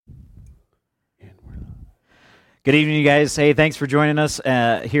Good evening, you guys. Hey, thanks for joining us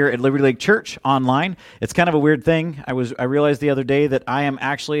here at Liberty Lake Church online. It's kind of a weird thing. I realized the other day that I am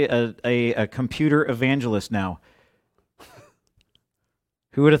actually a computer evangelist now.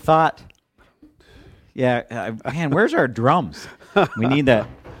 Who would have thought? Yeah, man, where's our drums? We need that.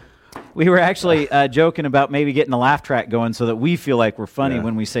 We were actually joking about maybe getting a laugh track going so that we feel like we're funny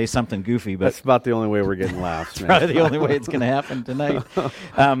when we say something goofy. But that's about the only way we're getting laughs. That's probably the only way it's going to happen tonight.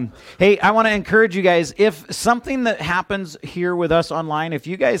 Hey, I want to encourage you guys, if something that happens here with us online, if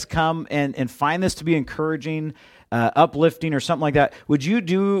you guys come and find this to be encouraging, uplifting or something like that, would you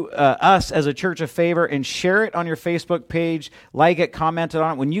do us as a church a favor and share it on your Facebook page, like it, comment it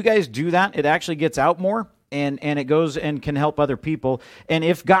on it? When you guys do that, it actually gets out more. And it goes and can help other people. And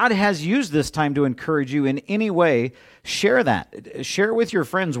if God has used this time to encourage you in any way, share that. Share with your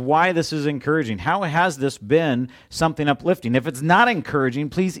friends why this is encouraging. How has this been something uplifting? If it's not encouraging,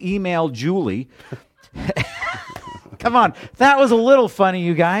 please email Julie. Come on. That was a little funny,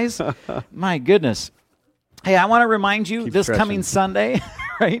 you guys. My goodness. Hey, I want to remind you, this coming Sunday,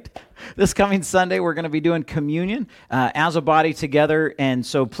 right? This coming Sunday, we're going to be doing communion as a body together. And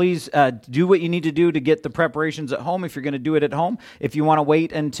so please do what you need to do to get the preparations at home if you're going to do it at home. If you want to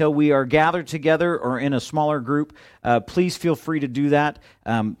wait until we are gathered together or in a smaller group, please feel free to do that.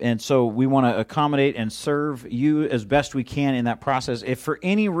 And so we want to accommodate and serve you as best we can in that process. If for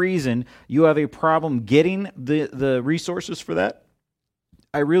any reason you have a problem getting the resources for that,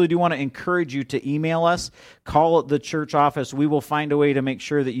 I really do want to encourage you to email us, call the church office. We will find a way to make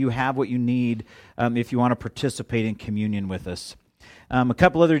sure that you have what you need if you want to participate in communion with us. A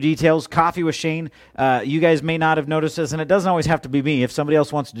couple other details. Coffee with Shane. You guys may not have noticed this, and it doesn't always have to be me. If somebody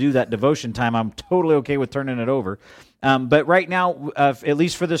else wants to do that devotion time, I'm totally okay with turning it over. But right now, at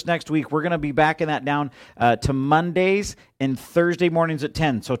least for this next week, we're going to be backing that down to Mondays and Thursday mornings at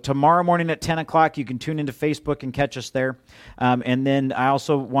 10. So tomorrow morning at 10 o'clock, you can tune into Facebook and catch us there. And then I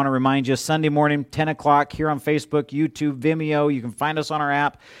also want to remind you, Sunday morning, 10 o'clock, here on Facebook, YouTube, Vimeo. You can find us on our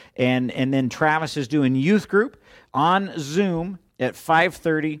app. And then Travis is doing youth group on Zoom at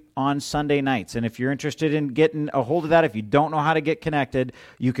 5:30 on Sunday nights. And if you're interested in getting a hold of that, if you don't know how to get connected,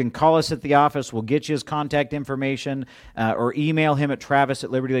 you can call us at the office. We'll get you his contact information or email him at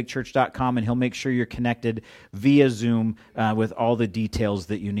travis@libertylakechurch.com, and he'll make sure you're connected via Zoom with all the details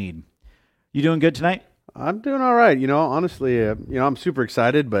that you need. You doing good tonight? I'm doing all right. Honestly, I'm super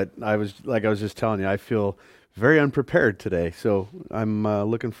excited, but I was just telling you, I feel very unprepared today, so I'm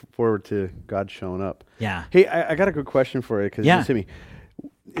looking forward to God showing up. Yeah. Hey, I got a good question for you, because you see me.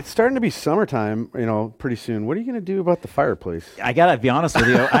 It's starting to be summertime, pretty soon. What are you going to do about the fireplace? I got to be honest with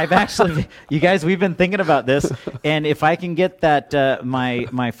you. I've actually, you guys, we've been thinking about this, and if I can get that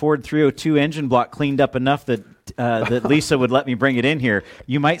my Ford 302 engine block cleaned up enough that Lisa would let me bring it in here,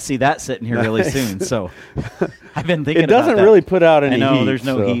 you might see that sitting here really soon. So I've been thinking about that. It doesn't really put out any heat. I know, there's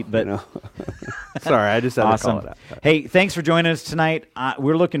no heat, but... Sorry, I just had to call it out. Hey, thanks for joining us tonight.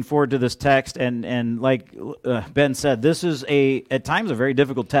 We're looking forward to this text, and like Ben said, this is at times a very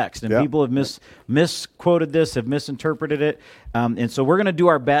difficult text, and people have misquoted this, have misinterpreted it, and so we're going to do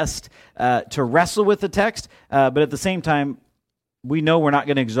our best to wrestle with the text, but at the same time, we know we're not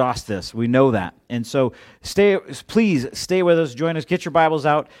going to exhaust this. We know that. And so please stay with us, join us, get your Bibles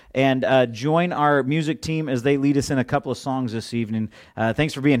out, and join our music team as they lead us in a couple of songs this evening.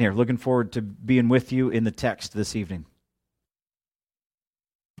 Thanks for being here. Looking forward to being with you in the text this evening.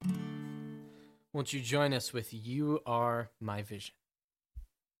 Won't you join us with You Are My Vision?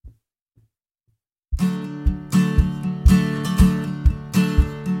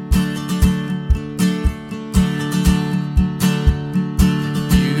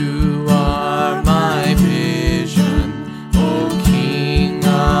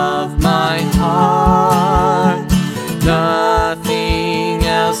 Nothing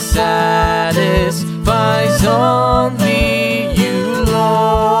else satisfies, only you,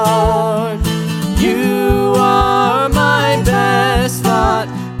 Lord. You are my best.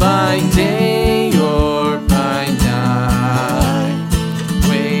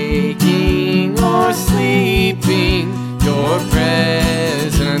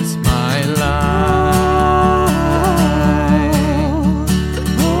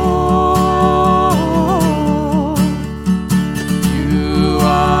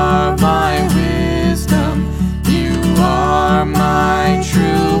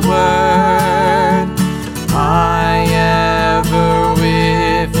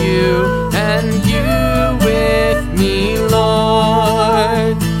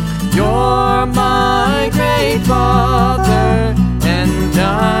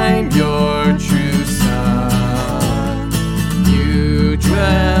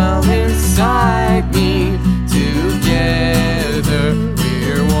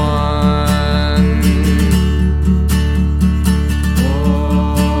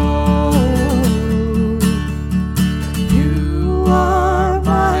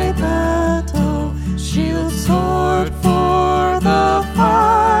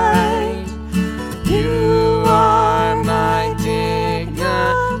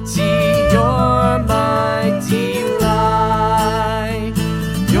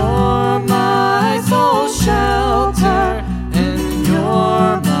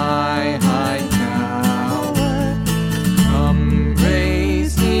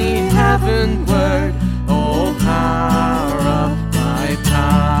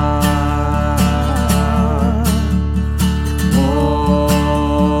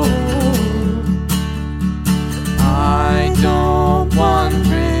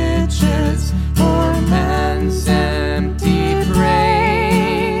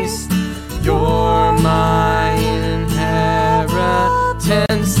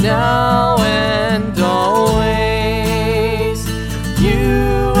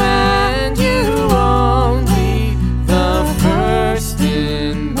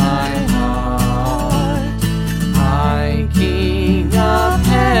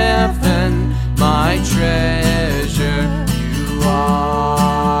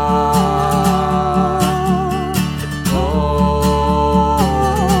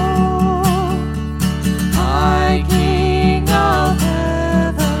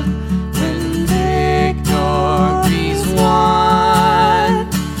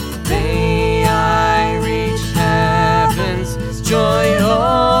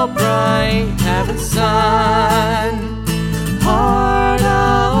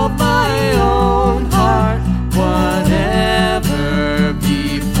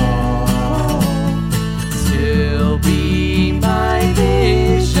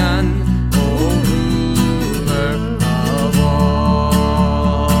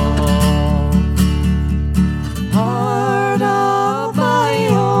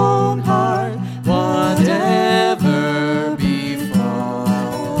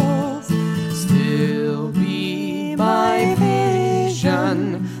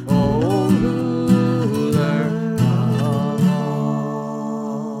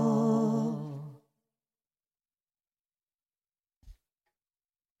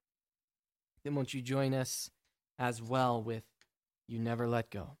 then won't you join us as well with You Never Let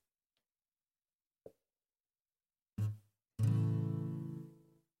Go?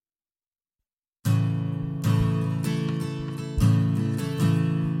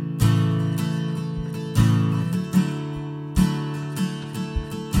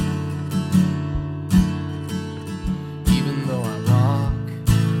 Even though I walk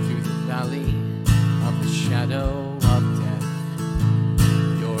through the valley of the shadow of death,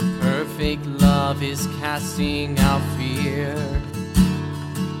 your perfect love is casting out fear.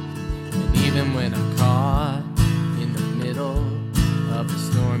 And even when I'm caught in the middle of the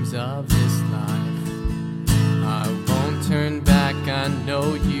storms of this life, I won't turn back, I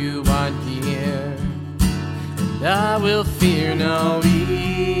know you are near. And I will fear no evil,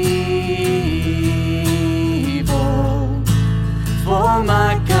 for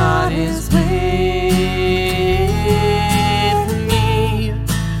my God is with me.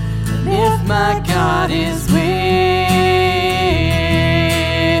 And if my God is with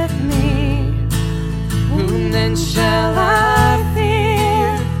me, whom then shall I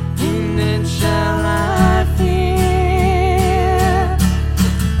fear? Whom then shall I fear?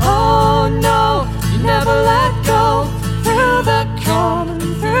 Oh no, you never let go, through the calm and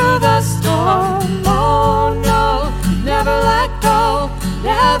through the storm. Oh no, you never let go,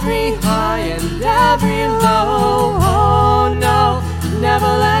 every high and every low. Oh no, you never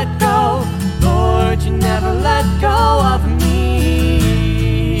let go, Lord, you never let go of me.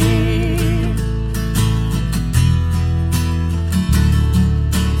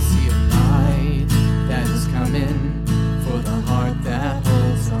 See a light that is coming for the heart that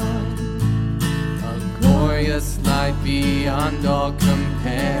holds on, a glorious light beyond all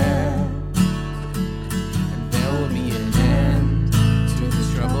compare. And there will be an end to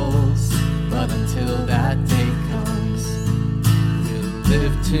these troubles, but until that day comes, we'll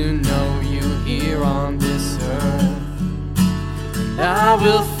live to know you here on this earth. And I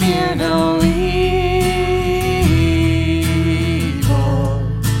will fear no evil,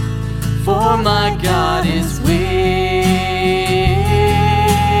 for my God is with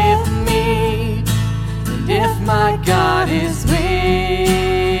me. And if my God is with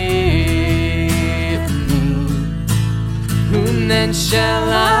me, whom then shall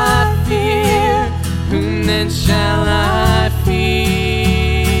I fear? Whom then shall I fear?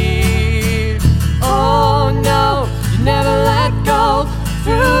 Oh no, you never let go,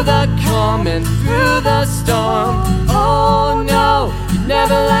 through the calm and through the storm. Oh no, you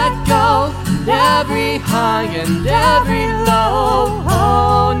never let go, every high and every low.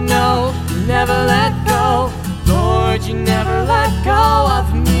 Oh no, you never let go, Lord, you never let go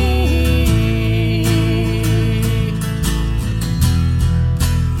of me.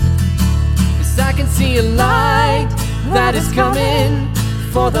 'Cause I can see a light that is coming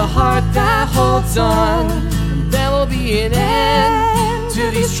for the heart that holds on. And there will be an end to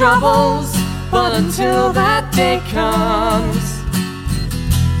these troubles, but until that day comes,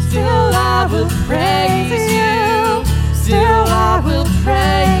 still I will praise you, still I will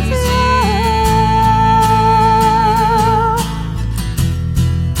praise you.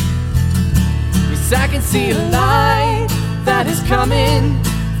 Yes, I can see a light that is coming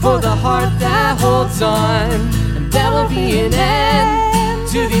for the heart that holds on. And there will be an end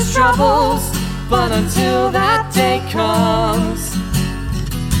to these troubles, but until that day comes,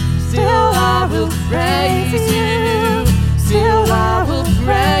 still I will praise you, still I will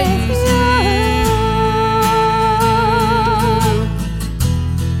praise you.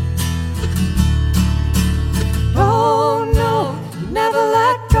 Oh no, never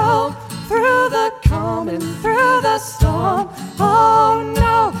let go, through the calm and through the storm. Oh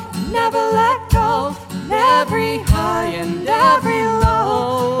no, never let go, every high and every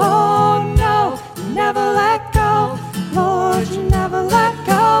low. Oh no, never let go, Lord, you never let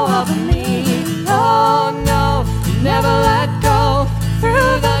go of me. Oh no, you never let go,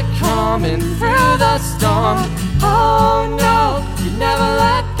 through the calm and through the storm. Oh no, you never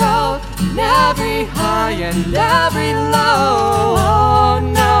let go, every high and every low. Oh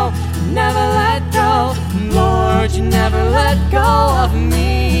no, you never let go, Lord, you never let go of me.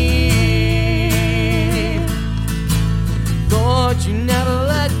 Lord, you never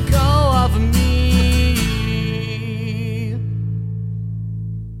let go of me.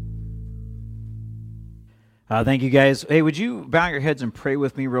 Thank you, guys. Hey, would you bow your heads and pray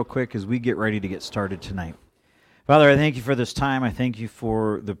with me real quick as we get ready to get started tonight? Father, I thank you for this time. I thank you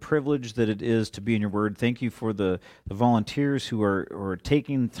for the privilege that it is to be in your word. Thank you for the volunteers who are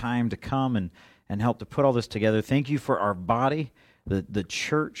taking time to come and help to put all this together. Thank you for our body. the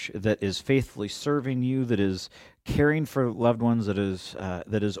church that is faithfully serving you, that is caring for loved ones, that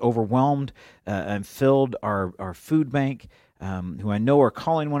is overwhelmed and filled our food bank, who I know are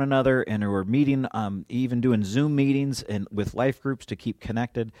calling one another and who are meeting, even doing Zoom meetings and with life groups to keep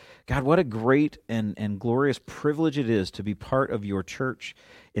connected. God, what a great and glorious privilege it is to be part of your church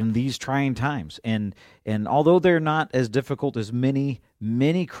in these trying times. And although they're not as difficult as many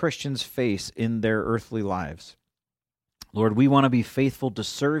Christians face in their earthly lives, Lord, we want to be faithful to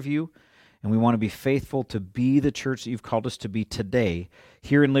serve you, and we want to be faithful to be the church that you've called us to be today,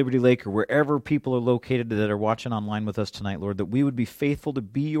 here in Liberty Lake or wherever people are located that are watching online with us tonight, Lord, that we would be faithful to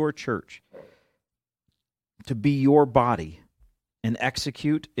be your church, to be your body, and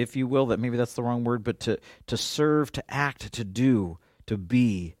execute, if you will, that maybe that's the wrong word, but to serve, to act, to do, to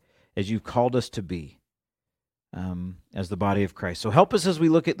be as you've called us to be as the body of Christ. So help us as we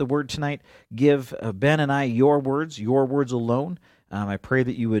look at the word tonight. Give Ben and I your words alone. I pray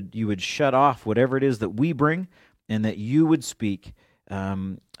that you would shut off whatever it is that we bring, and that you would speak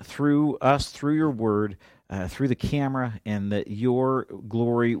through us, through your word, through the camera, and that your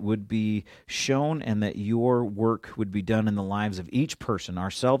glory would be shown, and that your work would be done in the lives of each person,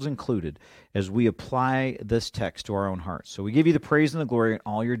 ourselves included, as we apply this text to our own hearts. So we give you the praise and the glory in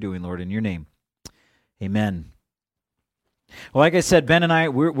all you're doing, Lord, in your name. Amen. Well, like I said, Ben and I,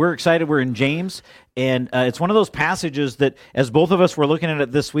 we're excited. We're in James, and it's one of those passages that, as both of us were looking at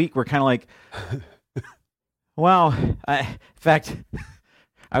it this week, we're kind of like, wow. In fact,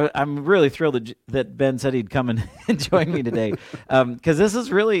 I'm really thrilled that Ben said he'd come and join me today, because this is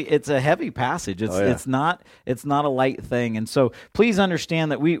really, it's a heavy passage. It's not a light thing, and so please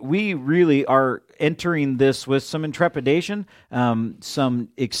understand that we really are entering this with some intrepidation, some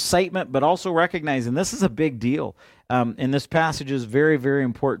excitement, but also recognizing this is a big deal. And this passage is very, very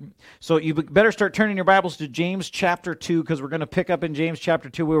important. So you better start turning your Bibles to James chapter 2, because we're going to pick up in James chapter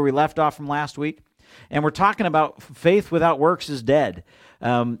 2 where we left off from last week. And we're talking about faith without works is dead.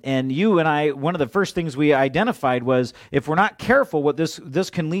 And you and I, one of the first things we identified was, if we're not careful, what this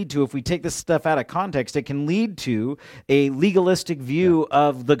can lead to, if we take this stuff out of context, it can lead to a legalistic view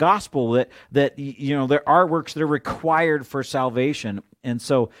of the gospel, that there are works that are required for salvation. And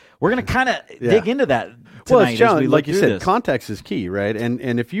so we're going to kind of dig into that tonight. Well, it's challenging. Like you said, context is key, right?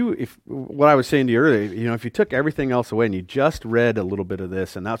 And if what I was saying to you earlier, if you took everything else away and you just read a little bit of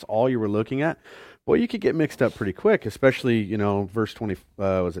this and that's all you were looking at, well, you could get mixed up pretty quick, especially, verse 20,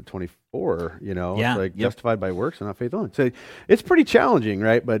 was it 24, justified by works and not faith alone. So it's pretty challenging,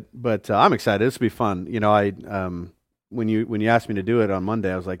 right? But I'm excited. This will be fun. When you asked me to do it on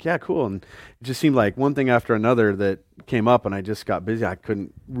Monday, I was like, yeah, cool. And it just seemed like one thing after another that came up, and I just got busy. I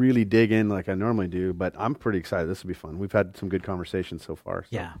couldn't really dig in like I normally do, but I'm pretty excited. This will be fun. We've had some good conversations so far. So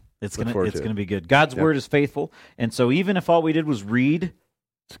yeah, it's gonna be good. God's word is faithful, and so even if all we did was read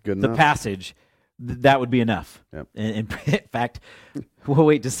the passage, that would be enough. Yep. In fact, we'll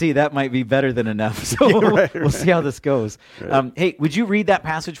wait to see. That might be better than enough. So we'll see how this goes. Right. Hey, would you read that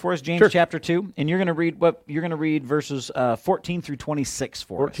passage for us, James chapter 2? And you're going to read verses 14 through 26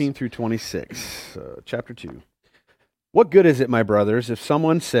 for us. 14 through 26, chapter 2. What good is it, my brothers, if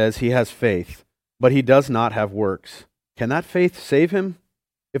someone says he has faith, but he does not have works? Can that faith save him?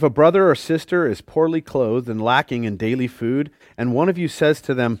 If a brother or sister is poorly clothed and lacking in daily food, and one of you says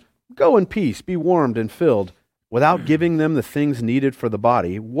to them, "Go in peace, be warmed and filled," without giving them the things needed for the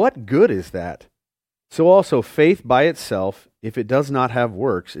body, what good is that? So also faith by itself, if it does not have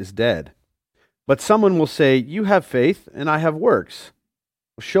works, is dead. But someone will say, "You have faith, and I have works."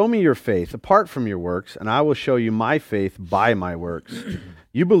 Well, show me your faith apart from your works, and I will show you my faith by my works.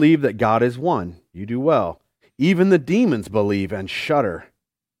 You believe that God is one. You do well. Even the demons believe and shudder.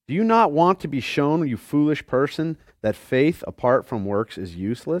 Do you not want to be shown, you foolish person, that faith apart from works is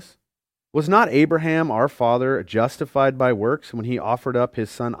useless? Was not Abraham, our father, justified by works when he offered up his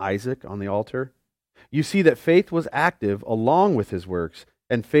son Isaac on the altar? You see that faith was active along with his works,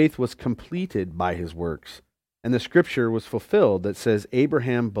 and faith was completed by his works. And the scripture was fulfilled that says,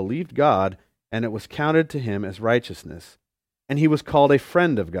 Abraham believed God, and it was counted to him as righteousness. And he was called a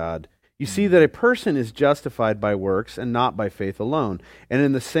friend of God. You see that a person is justified by works and not by faith alone. And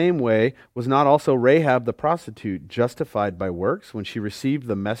in the same way, was not also Rahab the prostitute justified by works when she received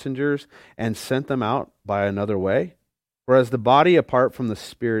the messengers and sent them out by another way? For as the body apart from the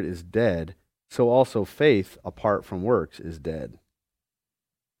spirit is dead, so also faith apart from works is dead.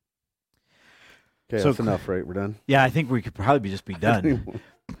 Okay, so, that's enough, right? We're done? Yeah, I think we could probably just be done.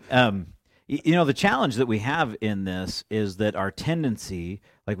 The challenge that we have in this is that our tendency,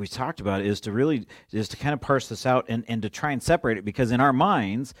 like we talked about, is to kind of parse this out and to try and separate it, because in our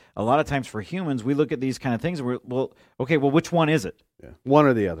minds, a lot of times for humans, we look at these kind of things and which one is it? Yeah. One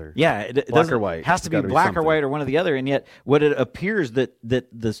or the other. Yeah, it black or white. It has to be black or white or one or the other. And yet, what it appears that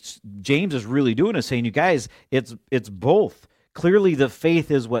this James is really doing is saying, you guys, it's both. Clearly, the faith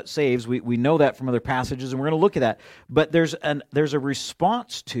is what saves. We know that from other passages, and we're going to look at that. But there's a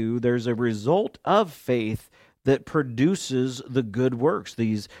response to, there's a result of faith that produces the good works,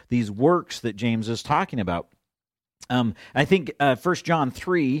 these works that James is talking about. I think 1 John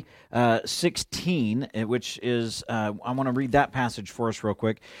 3, 16, which is, I want to read that passage for us real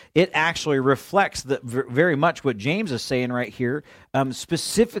quick. It actually reflects very much what James is saying right here,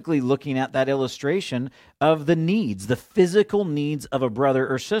 specifically looking at that illustration of the needs, the physical needs of a brother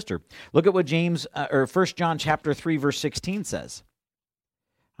or sister. Look at what 1 John chapter 3, verse 16 says.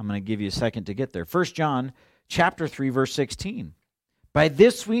 I'm going to give you a second to get there. 1 John chapter 3, verse 16. By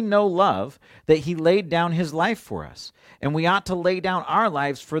this we know love, that he laid down his life for us, and we ought to lay down our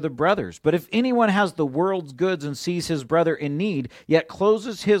lives for the brothers. But if anyone has the world's goods and sees his brother in need, yet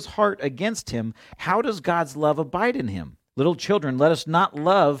closes his heart against him, how does God's love abide in him? Little children, let us not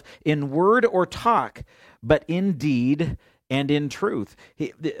love in word or talk, but in deed and in truth.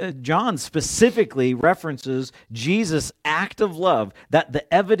 John specifically references Jesus' act of love, that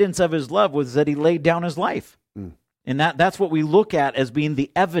the evidence of his love was that he laid down his life. And that's what we look at as being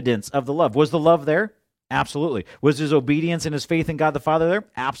the evidence of the love. Was the love there? Absolutely. Was his obedience and his faith in God the Father there?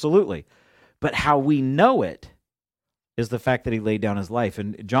 Absolutely. But how we know it is the fact that he laid down his life.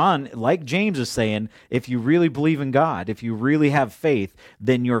 And John, like James is saying, if you really believe in God, if you really have faith,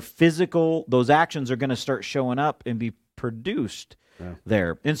 then your physical, those actions are going to start showing up and be produced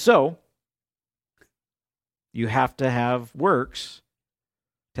there. And so, you have to have works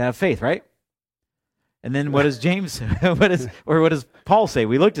to have faith, right? And then what does James, what does Paul say?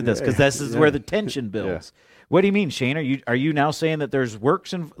 We looked at this because this is where the tension builds. Yeah. What do you mean, Shane? Are you now saying that there's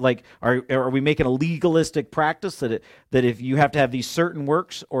works and are we making a legalistic practice that if you have to have these certain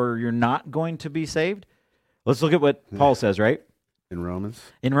works or you're not going to be saved? Let's look at what Paul says, right? In Romans,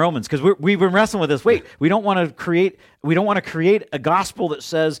 because we've been wrestling with this. Wait, we don't want to create a gospel that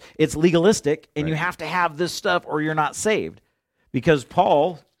says it's legalistic and you have to have this stuff or you're not saved. Because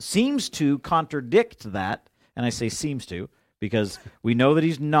Paul seems to contradict that, and I say seems to, because we know that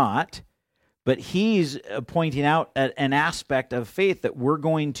he's not, but he's pointing out an aspect of faith that we're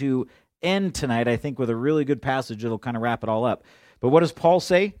going to end tonight, I think, with a really good passage that'll kind of wrap it all up. But what does Paul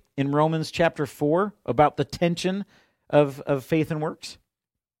say in Romans chapter 4 about the tension of faith and works?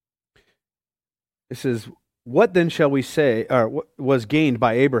 It says, "What then shall we say, or what was gained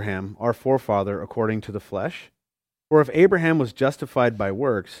by Abraham, our forefather, according to the flesh? For if Abraham was justified by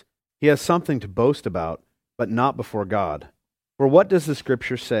works, he has something to boast about, but not before God. For what does the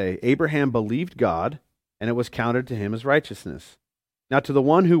Scripture say? Abraham believed God, and it was counted to him as righteousness. Now to the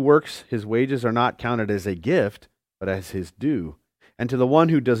one who works, his wages are not counted as a gift, but as his due. And to the one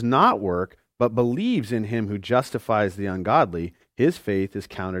who does not work, but believes in him who justifies the ungodly, his faith is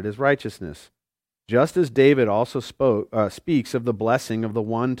counted as righteousness. Just as David also speaks of the blessing of the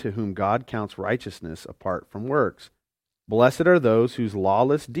one to whom God counts righteousness apart from works. Blessed are those whose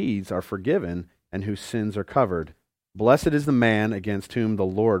lawless deeds are forgiven and whose sins are covered. Blessed is the man against whom the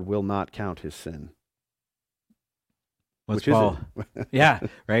Lord will not count his sin." What's Paul? Yeah,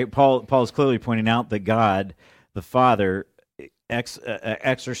 right. Paul's clearly pointing out that God, the Father,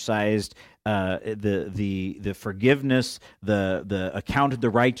 exercised the forgiveness, the accounted the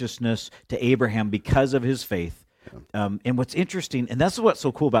righteousness to Abraham because of his faith. And what's interesting, and that's what's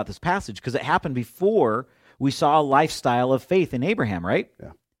so cool about this passage, because it happened before we saw a lifestyle of faith in Abraham, right?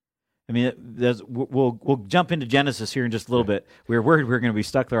 Yeah. I mean, we'll jump into Genesis here in just a little bit. We were worried we were going to be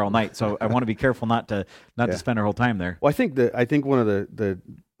stuck there all night, so I want to be careful not to spend our whole time there. Well, I think one of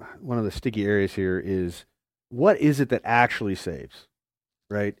the sticky areas here is, what is it that actually saves,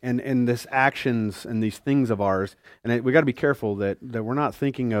 right? And this actions and these things of ours, and we got to be careful that we're not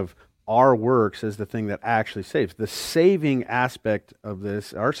thinking of our works as the thing that actually saves. The saving aspect of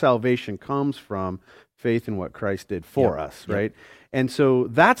this, our salvation, comes from faith in what Christ did for us, right? And so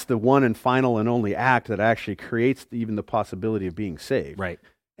that's the one and final and only act that actually creates even the possibility of being saved. Right.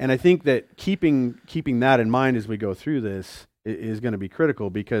 And I think that keeping that in mind as we go through this is going to be critical,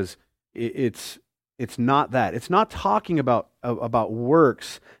 because it's not that. It's not talking about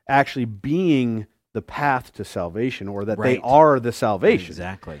works actually being the path to salvation, or that they are the salvation.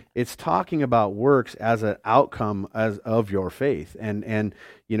 Exactly. It's talking about works as an outcome of your faith, and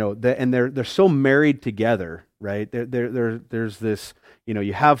they're so married together right? There's this,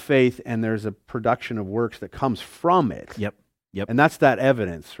 you have faith and there's a production of works that comes from it. Yep. And that's that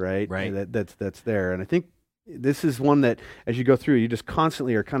evidence, right? Right. That's there. And I think this is one that as you go through, you just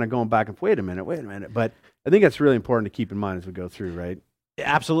constantly are kind of going back and wait a minute. But I think that's really important to keep in mind as we go through, right?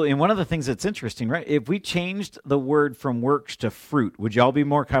 Absolutely. And one of the things that's interesting, right? If we changed the word from works to fruit, would y'all be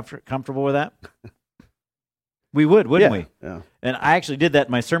more comfortable with that? We would, wouldn't we? Yeah. And I actually did that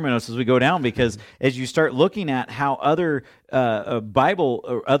in my sermon notes as we go down, because as you start looking at how other Bible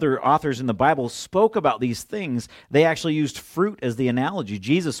or other authors in the Bible spoke about these things, they actually used fruit as the analogy.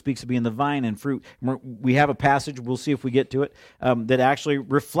 Jesus speaks of being the vine and fruit. We have a passage, we'll see if we get to it, that actually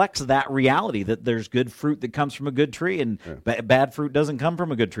reflects that reality, that there's good fruit that comes from a good tree, and bad fruit doesn't come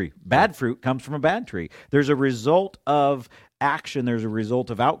from a good tree. Bad fruit comes from a bad tree. There's a result of action, there's a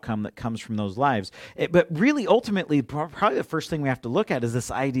result of outcome that comes from those lives. But really, ultimately, probably the first thing we have to look at is this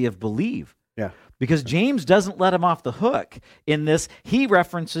idea of believe. Yeah. Because James doesn't let him off the hook in this. He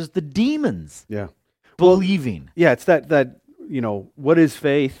references the demons believing. Yeah, it's that what is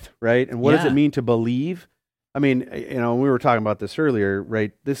faith, right? And what does it mean to believe? I mean, we were talking about this earlier,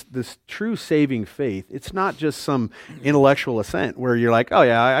 right? This true saving faith, it's not just some intellectual assent where you're like, oh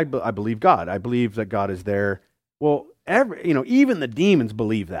yeah, I believe God. I believe that God is there. Well, even the demons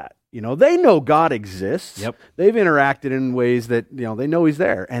believe that. They know God exists. Yep. They've interacted in ways that, they know he's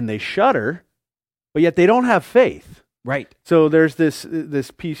there, and they shudder, but yet they don't have faith. Right. So there's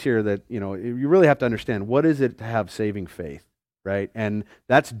this piece here that, you really have to understand, what is it to have saving faith, right? And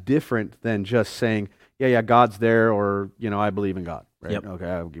that's different than just saying, yeah, God's there, or, I believe in God, right? Yep. Okay,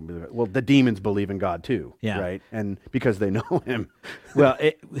 I believe it. Well, the demons believe in God too, right? And because they know him. Well,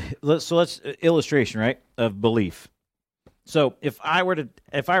 let's illustration, right, of belief. So if I were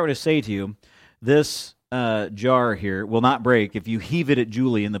to say to you, this jar here will not break if you heave it at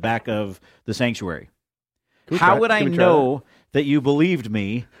Julie in the back of the sanctuary, how would I know that you believed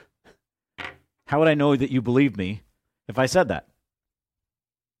me? How would I know that you believed me if I said that?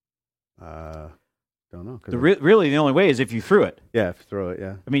 Don't know. Really, the only way is if you threw it. Yeah, if you throw it,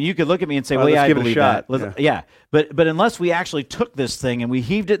 yeah. I mean, you could look at me and say, well, yeah, I believe that. Yeah. But unless we actually took this thing and we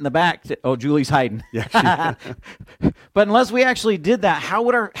heaved it in the back, Julie's hiding. Yeah. But unless we actually did that,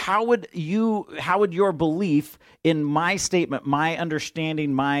 how would your belief in my statement, my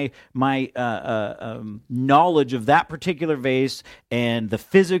understanding, my knowledge of that particular vase and the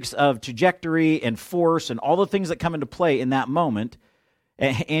physics of trajectory and force and all the things that come into play in that moment,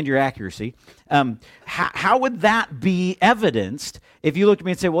 and your accuracy, how would that be evidenced if you looked at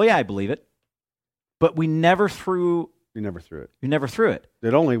me and say, well, yeah, I believe it, but we never threw... You never threw it. You never threw it.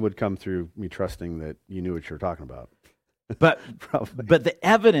 It only would come through me trusting that you knew what you were talking about. But the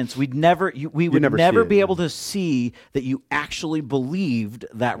evidence, we would never be able to see that you actually believed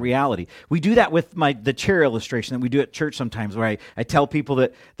that reality. We do that with the chair illustration that we do at church sometimes, where I tell people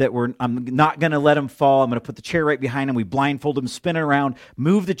that I'm not going to let them fall. I'm going to put the chair right behind them. We blindfold them, spin it around,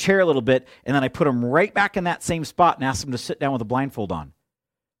 move the chair a little bit, and then I put them right back in that same spot and ask them to sit down with a blindfold on.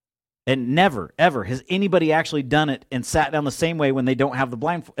 And never, ever has anybody actually done it and sat down the same way when they don't have the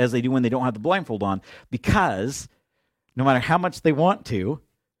blindfold as they do when they don't have the blindfold on, because no matter how much they want to,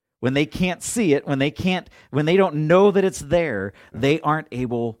 when they can't see it, when they don't know that it's there, they aren't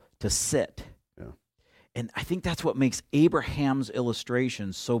able to sit. Yeah. And I think that's what makes Abraham's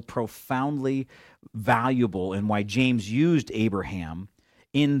illustration so profoundly valuable, and why James used Abraham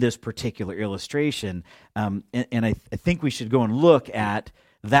in this particular illustration. And I think we should go and look at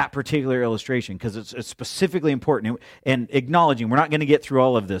that particular illustration, because it's specifically important, and acknowledging we're not going to get through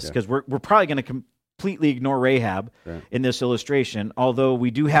all of this, because we're probably going to completely ignore Rahab in this illustration, although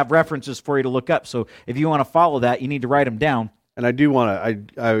we do have references for you to look up. So if you want to follow that, you need to write them down. And I do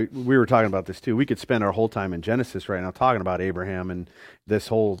want to, we were talking about this too. We could spend our whole time in Genesis right now talking about Abraham and this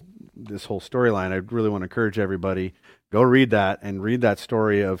whole storyline. I really want to encourage everybody, go read that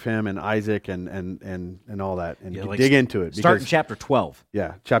story of him and Isaac and all that, and dig into it. Start in chapter 12.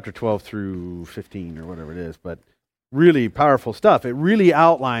 Yeah, chapter 12 through 15 or whatever it is. But really powerful stuff. It really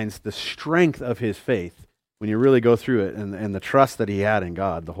outlines the strength of his faith when you really go through it, and the trust that he had in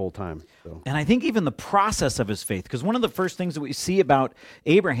God the whole time. So. And I think even the process of his faith, because one of the first things that we see about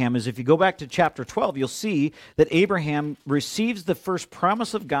Abraham is, if you go back to chapter 12, you'll see that Abraham receives the first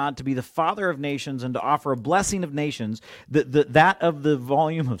promise of God to be the father of nations and to offer a blessing of nations, that of the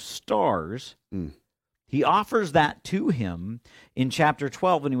volume of stars. He offers that to him in chapter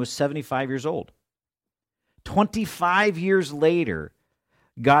 12 when he was 75 years old. 25 years later,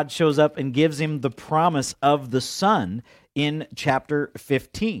 God shows up and gives him the promise of the Son in chapter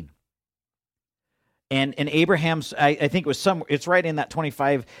 15. And Abraham's, I think it was it's right in that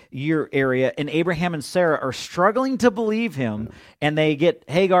 25-year area. And Abraham and Sarah are struggling to believe him. Yeah. And they get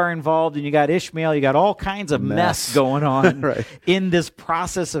Hagar involved, and you got Ishmael. You got all kinds of mess going on right. in this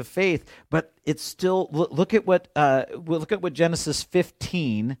process of faith. But it's still, look at what Genesis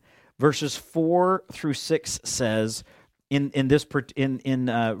 15, verses 4 through 6 says in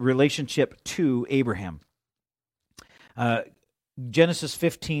relationship to Abraham. Genesis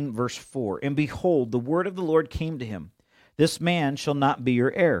 15, verse 4, and behold, the word of the Lord came to him. This man shall not be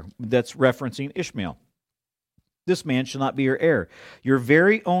your heir. That's referencing Ishmael. This man shall not be your heir. Your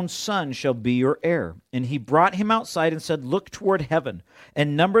very own son shall be your heir. And he brought him outside and said, look toward heaven,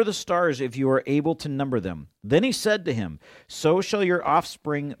 and number the stars if you are able to number them. Then he said to him, so shall your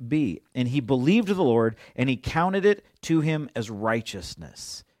offspring be. And he believed the Lord, and he counted it to him as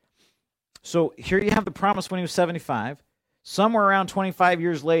righteousness. So here you have the promise when he was 75. Somewhere around 25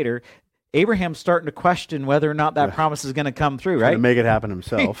 years later, Abraham's starting to question whether or not that promise is going to come through, right? To make it happen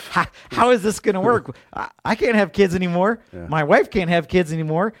himself. How is this going to work? I can't have kids anymore. Yeah. My wife can't have kids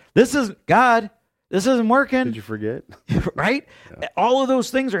anymore. This is God. This isn't working. Did you forget? Right? Yeah. All of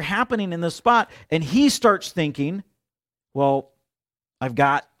those things are happening in this spot. And he starts thinking, well, I've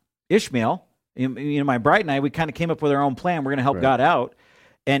got Ishmael. My bride and I, we kind of came up with our own plan. We're going to help God out.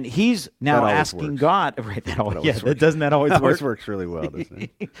 And he's now asking God, right? Doesn't that always work? That always works really well, doesn't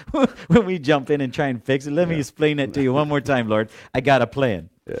it? When we jump in and try and fix it, let me explain it to you one more time, Lord. I got a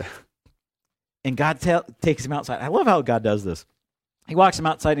plan. Yeah. And God takes him outside. I love how God does this. He walks him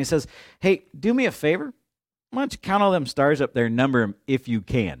outside and he says, hey, do me a favor. Why don't you count all them stars up there and number them if you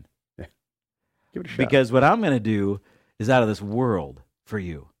can? Yeah. Give it a shot. Because what I'm going to do is out of this world for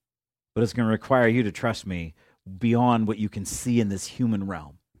you. But it's going to require you to trust me beyond what you can see in this human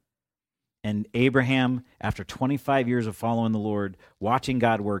realm. And Abraham, after 25 years of following the Lord, watching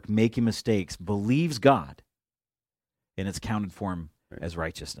God work, making mistakes, believes God, and it's counted for him as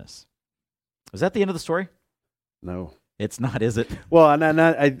righteousness. Is that the end of the story? No. It's not, is it? Well,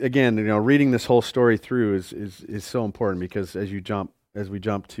 again, reading this whole story through is so important, because as we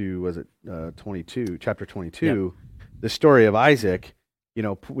jump to, was it 22, chapter 22, the story of Isaac.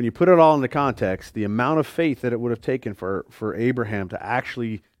 When you put it all into context, the amount of faith that it would have taken for Abraham to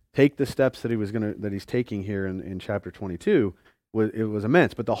actually take the steps that he's taking here in chapter 22, it was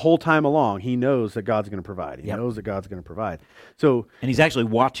immense. But the whole time along, he knows that God's going to provide. He knows that God's going to provide. And he's actually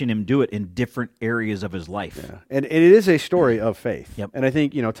watching him do it in different areas of his life. Yeah. And it is a story of faith. Yep. And I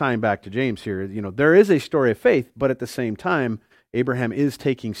think, tying back to James here, there is a story of faith, but at the same time, Abraham is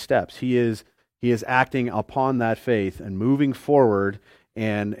taking steps. He is acting upon that faith and moving forward.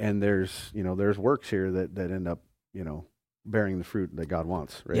 And there's works here that end up bearing the fruit that God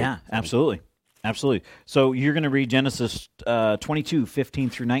wants, right? Yeah, absolutely. So you're going to read Genesis 22, 15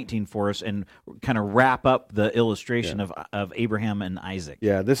 through 19 for us, and kind of wrap up the illustration of Abraham and Isaac.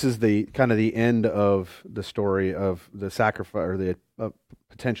 Yeah, this is the kind of the end of the story of the sacrifice, or the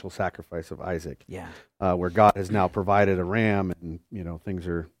potential sacrifice of Isaac. Yeah, where God has now provided a ram, and things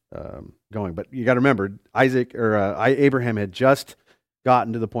are going. But you got to remember, Abraham had just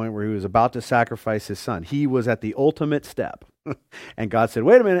gotten to the point where he was about to sacrifice his son. He was at the ultimate step. And God said,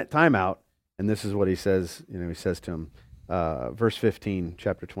 wait a minute, time out. And this is what he says, he says to him, verse 15,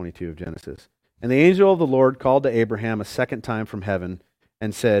 chapter 22 of Genesis. And the angel of the Lord called to Abraham a second time from heaven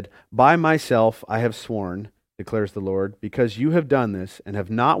and said, by myself I have sworn, declares the Lord, because you have done this and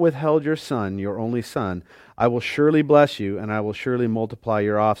have not withheld your son, your only son, I will surely bless you, and I will surely multiply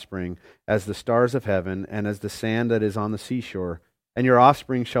your offspring as the stars of heaven and as the sand that is on the seashore. And your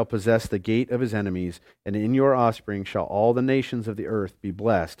offspring shall possess the gate of his enemies, and in your offspring shall all the nations of the earth be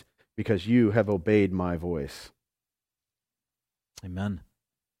blessed, because you have obeyed my voice. Amen.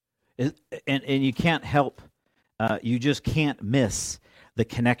 And you can't help, you just can't miss the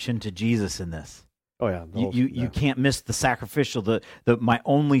connection to Jesus in this. Oh yeah, you can't miss the sacrificial, the my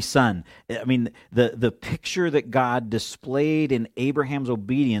only son. I mean, the picture that God displayed in Abraham's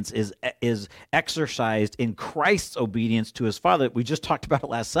obedience is exercised in Christ's obedience to his Father. We just talked about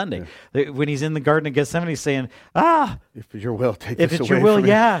it last Sunday when he's in the Garden of Gethsemane, he's saying, "If it's your will, take if this it's away your will, from me."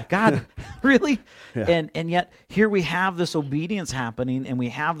 yeah, God, really." Yeah. And yet here we have this obedience happening, and we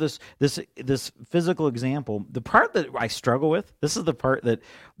have this physical example. The part that I struggle with, this is the part that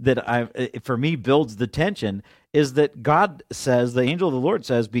for me builds the tension, is that God says, the angel of the Lord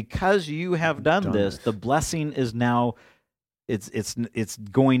says, because you have done this, the blessing is now, it's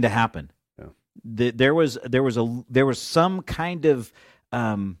going to happen. Yeah. There was some kind of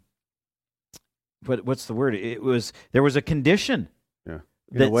what's the word? There was a condition. Yeah.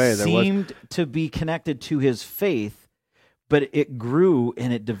 That seemed to be connected to his faith, but it grew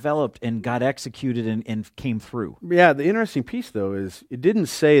and it developed and God executed and came through. Yeah, the interesting piece, though, is it didn't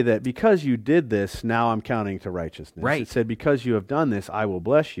say that because you did this, now I'm counting to righteousness. Right. It said because you have done this, I will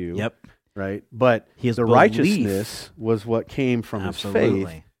bless you. Yep. Right? But His the belief. righteousness was what came from his Absolutely.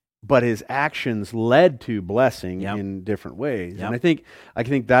 faith, but his actions led to blessing Yep. in different ways. Yep. And I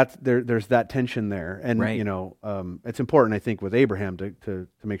think that there's that tension there. And, Right. it's important, I think, with Abraham to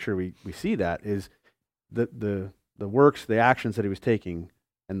make sure we see that is the works, the actions that he was taking,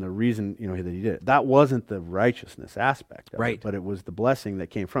 and the reason that he did it. That wasn't the righteousness aspect of Right. it, but it was the blessing that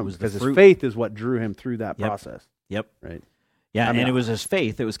came from It was it. the Because his fruit. faith is what drew him through that Yep. process. Yep. Right? Yeah, I mean, and it was his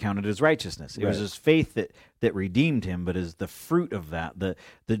faith that was counted as righteousness. It was Right. his faith that redeemed him, but as the fruit of that, the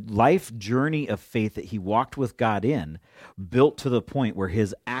life journey of faith that he walked with God in, built to the point where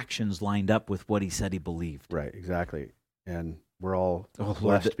his actions lined up with what he said he believed. Right, exactly. And we're all Lord,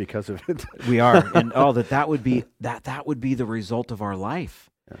 blessed because of it. We are, and that would be the result of our life.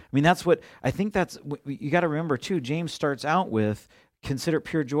 Yeah. I mean, that's what I think. That's you got to remember too. James starts out with, "Consider it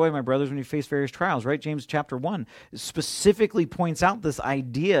pure joy, my brothers, when you face various trials." Right? James chapter 1 specifically points out this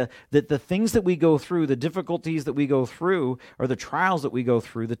idea that the things that we go through, the difficulties that we go through, or the trials that we go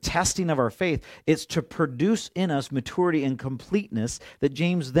through, the testing of our faith, it's to produce in us maturity and completeness that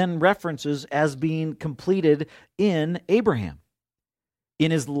James then references as being completed in Abraham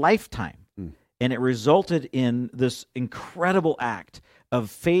in his lifetime. And it resulted in this incredible act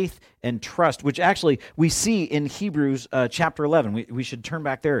of faith and trust, which actually we see in Hebrews chapter 11. We should turn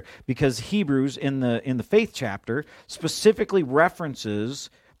back there because Hebrews in the faith chapter specifically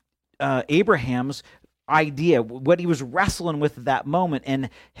references Abraham's idea, what he was wrestling with at that moment, and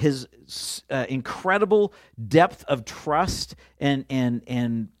his incredible depth of trust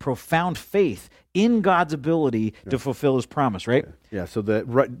and profound faith in God's ability to fulfill his promise, right? Yeah, so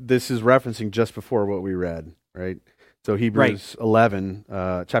this is referencing just before what we read, right? So Hebrews 11,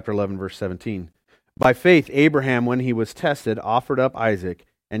 chapter 11, verse 17. By faith, Abraham, when he was tested, offered up Isaac,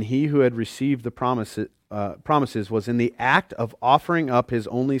 and he who had received the promises was in the act of offering up his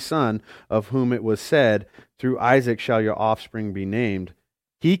only son, of whom it was said, "Through Isaac shall your offspring be named."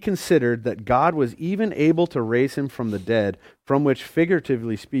 He considered that God was even able to raise him from the dead, from which,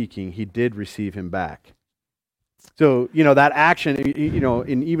 figuratively speaking, he did receive him back. So, that action,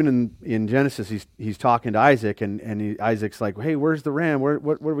 even in Genesis, he's talking to Isaac, and Isaac's like, "Hey, where's the ram?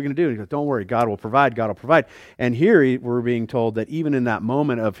 What are we going to do?" And he goes, "Don't worry, God will provide, God will provide." And here we're being told that even in that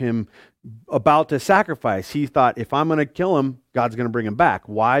moment of him about to sacrifice, he thought, if I'm going to kill him, God's going to bring him back.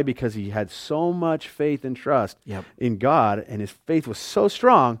 Why? Because he had so much faith and trust in God, and his faith was so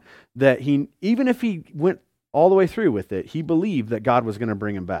strong that even if he went all the way through with it, he believed that God was going to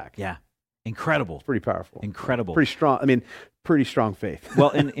bring him back. Yeah. Incredible. It's pretty powerful. Incredible. Pretty strong. I mean, pretty strong faith.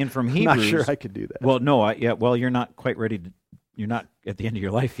 Well, and from Hebrews... I'm not sure I could do that. Well, no, you're not quite ready to... You're not at the end of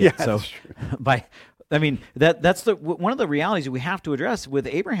your life yet. Yeah, so that's true. That's one of the realities we have to address with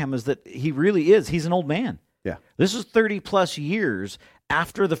Abraham is that he's an old man. Yeah. This is 30 plus years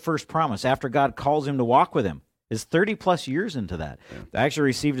after the first promise, after God calls him to walk with him. It's 30 plus years into that. Yeah. I actually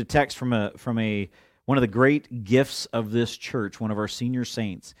received a text from one of the great gifts of this church, one of our senior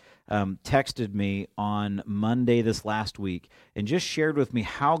saints, texted me on Monday this last week and just shared with me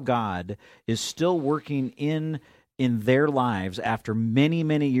how God is still working in their lives after many,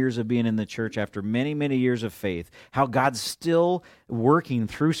 many years of being in the church, after many, many years of faith, how God's still working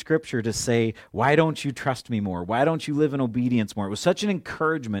through Scripture to say, why don't you trust me more? Why don't you live in obedience more? It was such an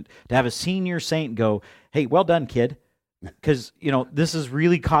encouragement to have a senior saint go, hey, well done, kid. Because, this is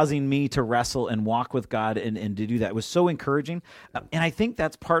really causing me to wrestle and walk with God and to do that. It was so encouraging. And I think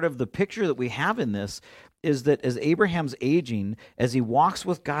that's part of the picture that we have in this is that as Abraham's aging, as he walks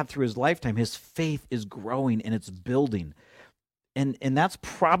with God through his lifetime, his faith is growing and it's building. And that's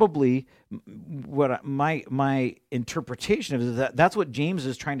probably what my interpretation of it is that's what James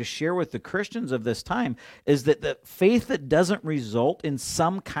is trying to share with the Christians of this time is that the faith that doesn't result in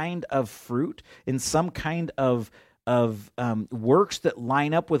some kind of fruit, in some kind of works that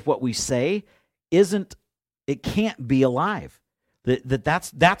line up with what we say, it can't be alive.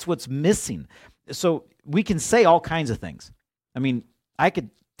 That's what's missing. So we can say all kinds of things. I mean, I could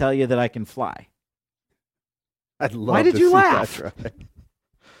tell you that I can fly. I'd love Why did to you see laugh? that try.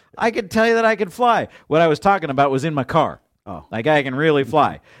 I could tell you that I could fly. What I was talking about was in my car. Oh. Like I can really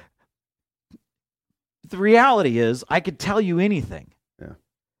fly. The reality is I could tell you anything. Yeah.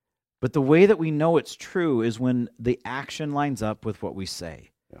 But the way that we know it's true is when the action lines up with what we say.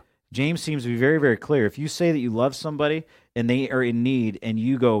 Yeah. James seems to be very, very clear. If you say that you love somebody and they are in need and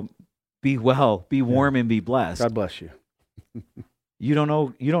you go, be well, be warm, and be blessed. God bless you. You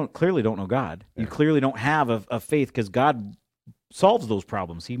clearly don't know God. Yeah. You clearly don't have a faith because God solves those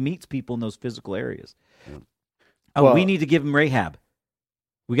problems. He meets people in those physical areas. Yeah. Oh, we need to give him Rahab.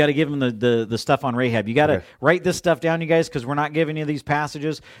 We got to give him the stuff on Rahab. You got to write this stuff down, you guys, because we're not giving you these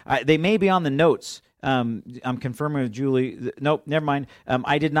passages. They may be on the notes. I'm confirming with Julie. Nope, never mind.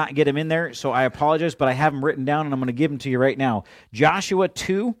 I did not get them in there, so I apologize, but I have them written down, and I'm going to give them to you right now. Joshua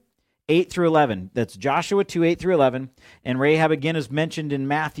 2, 8 through 11. That's Joshua 2, 8 through 11. And Rahab again is mentioned in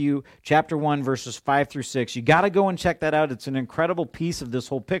Matthew chapter 1, verses 5 through 6. You got to go and check that out. It's an incredible piece of this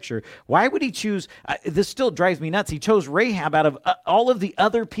whole picture. Why would he choose? This still drives me nuts. He chose Rahab out of all of the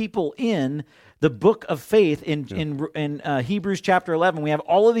other people in the book of faith in Hebrews chapter 11. We have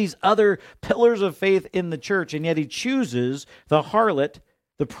all of these other pillars of faith in the church, and yet he chooses the harlot,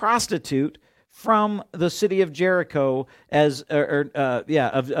 the prostitute, from the city of Jericho of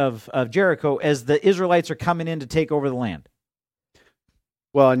Jericho as the Israelites are coming in to take over the land.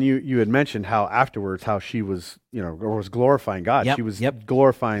 Well, and you had mentioned how afterwards how she was, was glorifying God. Yep, she was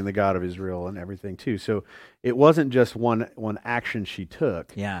glorifying the God of Israel and everything too. So it wasn't just one action she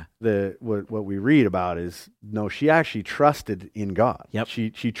took. Yeah. What we read about is no, she actually trusted in God. Yep.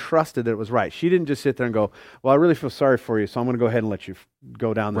 She trusted that it was right. She didn't just sit there and go, "Well, I really feel sorry for you, so I'm going to go ahead and let you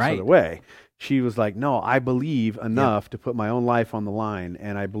go down this other way." She was like, "No, I believe enough to put my own life on the line,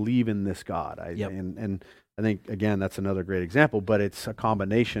 and I believe in this God." And I think, again, that's another great example, but it's a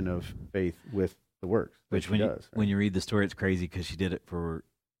combination of faith with the works. Which when you read the story, it's crazy because she did it for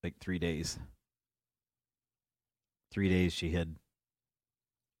like 3 days. 3 days she hid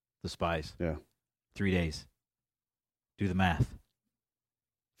the spies. Yeah. 3 days. Do the math.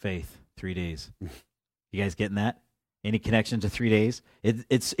 Faith, 3 days. You guys getting that? Any connection to 3 days?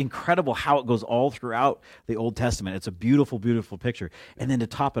 It's incredible how it goes all throughout the Old Testament. It's a beautiful, beautiful picture. And then to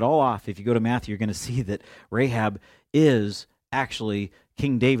top it all off, if you go to Matthew, you're going to see that Rahab is actually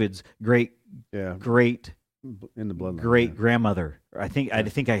King David's great in the bloodline, great grandmother. I think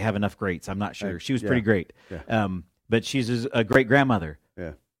I have enough greats. I'm not sure. She was pretty great. Yeah. But she's a great grandmother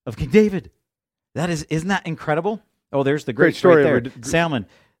of King David. Isn't that incredible? Oh, there's the great story right there. Salmon,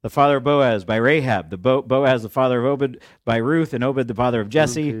 the father of Boaz by Rahab. Boaz, the father of Obed by Ruth, and Obed, the father of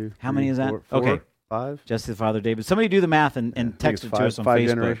Jesse. 1, 2, How many is that? Four, okay. 5. Jesse, the father of David. Somebody do the math and text it to us on Facebook.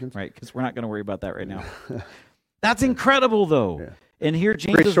 Generations. Right, because we're not going to worry about that right now. That's incredible, though. Yeah. And here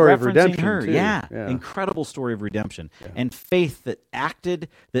James great is story of referencing redemption her. too. Yeah, incredible story of redemption. Yeah. And faith that acted,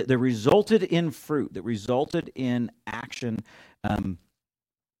 that resulted in fruit, that resulted in action.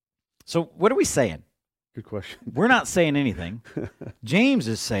 So what are we saying? Good question. We're not saying anything. James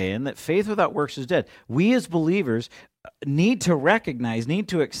is saying that faith without works is dead. We as believers need to recognize, need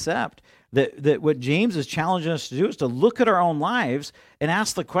to accept that what James is challenging us to do is to look at our own lives and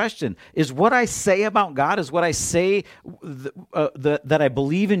ask the question, is what I say about God, is what I say that I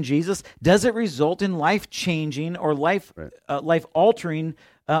believe in Jesus, does it result in life-changing or life-altering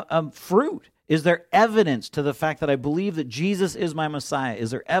fruit? Is there evidence to the fact that I believe that Jesus is my Messiah?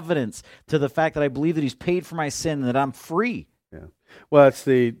 Is there evidence to the fact that I believe that he's paid for my sin and that I'm free? Yeah. Well, it's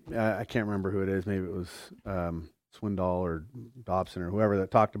I can't remember who it is. Maybe it was Swindoll or Dobson or whoever that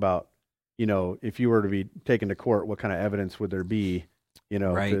talked about, if you were to be taken to court, what kind of evidence would there be,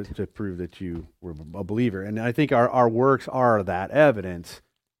 to prove that you were a believer? And I think our works are that evidence.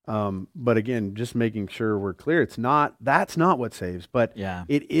 But again, just making sure we're clear, that's not what saves, but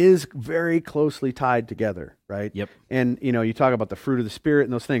it is very closely tied together, right? Yep. And, you talk about the fruit of the Spirit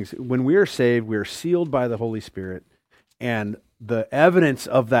and those things. When we are saved, we are sealed by the Holy Spirit, and the evidence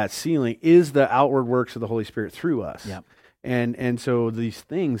of that sealing is the outward works of the Holy Spirit through us. Yep. And so these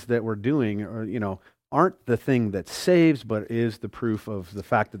things that we're doing are, aren't the thing that saves, but is the proof of the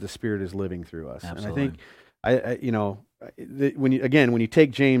fact that the Spirit is living through us. Absolutely. And I think, when you take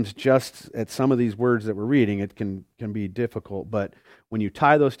James just at some of these words that we're reading, it can be difficult. But when you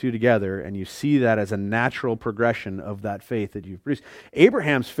tie those two together and you see that as a natural progression of that faith that you've produced,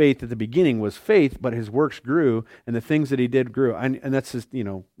 Abraham's faith at the beginning was faith, but his works grew, and the things that he did grew. And that's just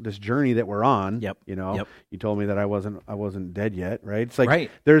this journey that we're on. Yep. You told me that I wasn't dead yet, right? It's like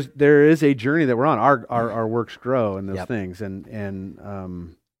right. there is a journey that we're on. Our works grow in those things, and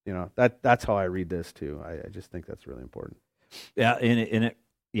that's how I read this too. I just think that's really important.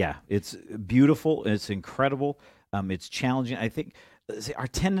 Yeah, it's beautiful. It's incredible. It's challenging. I think our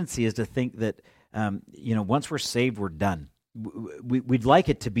tendency is to think that once we're saved, we're done. We'd like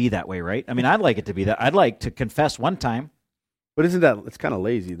it to be that way, right? I mean, I'd like it to be that. I'd like to confess one time. But it's kind of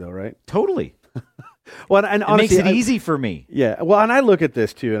lazy though, right? Totally. Well, and honestly, it makes it easy for me. Yeah. Well, and I look at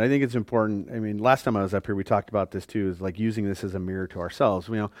this too, and I think it's important. I mean, last time I was up here, we talked about this too, is like using this as a mirror to ourselves.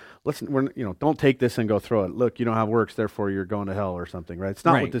 Don't take this and go throw it. Look, you don't have works, therefore you're going to hell or something, right? It's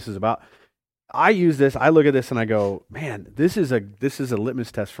not what this is about. I use this. I look at this and I go, man, this is a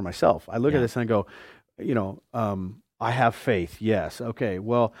litmus test for myself. I look at this and I go, I have faith. Yes. Okay.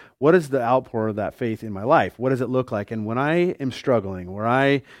 Well, what is the outpour of that faith in my life? What does it look like? And when I am struggling, where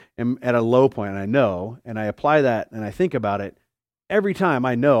I am at a low point, and I know, and I apply that and I think about it, every time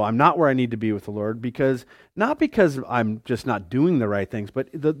I know I'm not where I need to be with the Lord, not because I'm just not doing the right things, but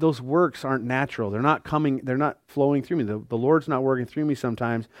those works aren't natural. They're not flowing through me. The Lord's not working through me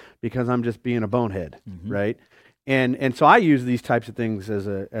sometimes because I'm just being a bonehead, right? And so I use these types of things as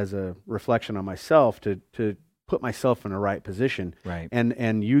a reflection on myself to put myself in a right position, right?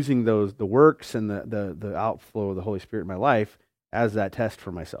 And using the works and the outflow of the Holy Spirit in my life as that test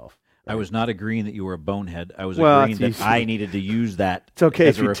for myself. I was not agreeing that you were a bonehead. I was agreeing that I needed to use that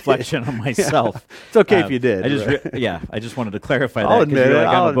as a reflection on myself. Yeah. It's okay if you did. I just wanted to clarify that because you're like,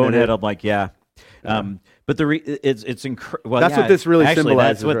 I'm a bonehead. I'm like, yeah. But it's incredible. Well, that's what this really actually,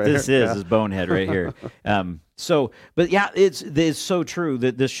 symbolizes. That's what this is bonehead right here. It's so true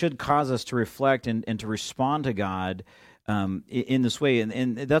that this should cause us to reflect and to respond to God in this way,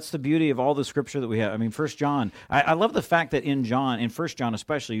 and that's the beauty of all the scripture that we have. I mean, 1 John, I love the fact that in 1 John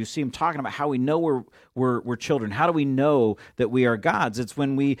especially, you see him talking about how we know we're children. How do we know that we are God's? It's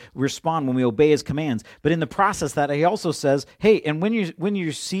when we respond, when we obey his commands. But in the process, that he also says, hey, and when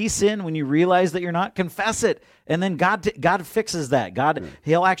you see sin, when you realize that you're not, confess it, and then God fixes that.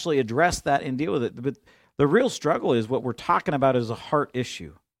 He'll actually address that and deal with it. But the real struggle is what we're talking about is a heart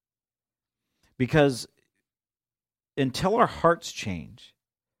issue, because until our hearts change,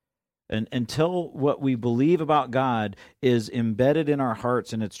 and until what we believe about God is embedded in our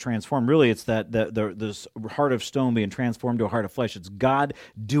hearts and it's transformed, really it's this heart of stone being transformed to a heart of flesh. It's God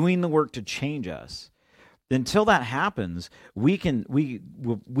doing the work to change us. Until that happens, we can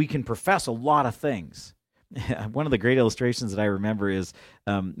profess a lot of things. One of the great illustrations that I remember is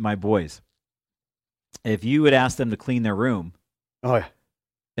my boys. If you would ask them to clean their room, and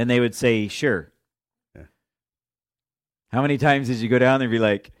they would say, sure. How many times did you go down there and be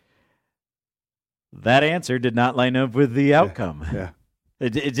like, that answer did not line up with the outcome? Yeah.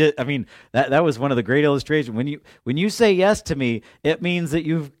 That was one of the great illustrations. When you say yes to me, it means that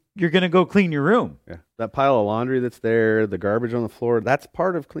you're going to go clean your room. Yeah. That pile of laundry that's there, the garbage on the floor, that's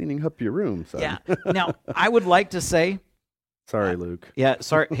part of cleaning up your room. Son. Yeah. Now, I would like to say, sorry, Luke. Yeah,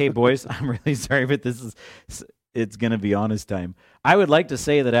 sorry. Hey, boys, I'm really sorry, but it's going to be honest time. I would like to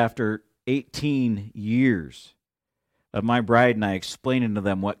say that after 18 years of my bride and I explaining to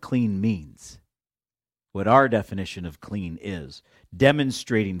them what clean means, what our definition of clean is,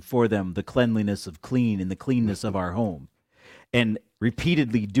 demonstrating for them the cleanliness of clean and the cleanness of our home, and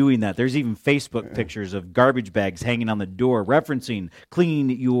repeatedly doing that. There's even Facebook pictures of garbage bags hanging on the door referencing clean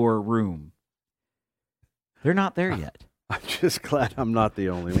your room. They're not there yet. I'm just glad I'm not the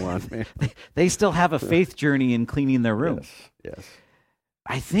only one, man. They still have a faith journey in cleaning their room. Yes.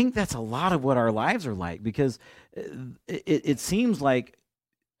 I think that's a lot of what our lives are like, because it seems like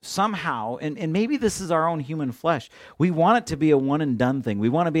somehow, and maybe this is our own human flesh, we want it to be a one-and-done thing. We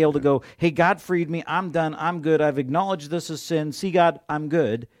want to be able to go, hey, God freed me, I'm done, I'm good, I've acknowledged this as sin, see, God, I'm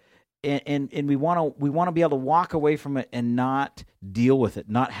good, and we want to be able to walk away from it and not deal with it,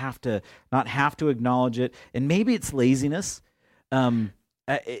 not have to acknowledge it. And maybe it's laziness,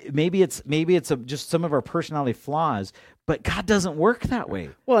 maybe it's just some of our personality flaws, but God doesn't work that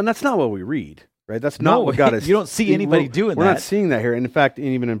way. Well, and that's not what we read, right? That's not what God is. You don't see anybody doing that. We're not seeing that here. And in fact,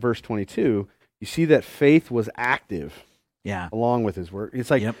 even in verse 22, you see that faith was active along with his work.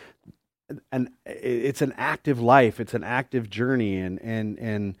 It's like it's an active life. It's an active journey.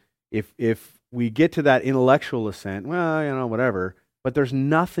 And if we get to that intellectual assent, well, whatever, but there's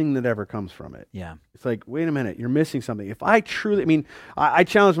nothing that ever comes from it. Yeah. It's like, wait a minute, you're missing something. If I truly, I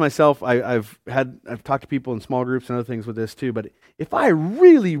challenge myself. I've talked to people in small groups and other things with this too, but if I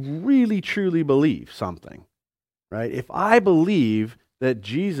really, really, truly believe something, right? If I believe that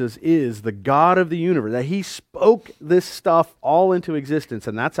Jesus is the God of the universe, that he spoke this stuff all into existence,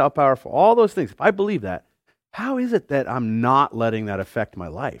 and that's how powerful, all those things, if I believe that, how is it that I'm not letting that affect my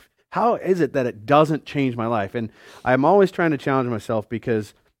life? How is it that it doesn't change my life? And I'm always trying to challenge myself,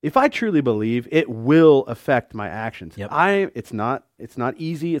 because if I truly believe, it will affect my actions. Yep. It's not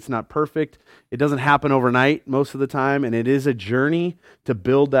easy. It's not perfect. It doesn't happen overnight most of the time, and it is a journey to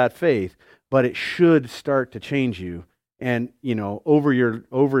build that faith. But it should start to change you, and over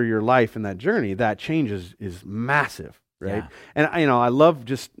your life in that journey, that change is massive, right? Yeah. And I love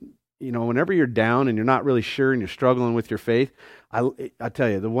just whenever you're down and you're not really sure and you're struggling with your faith, I tell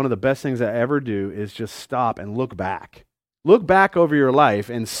you, one of the best things I ever do is just stop and look back. Look back over your life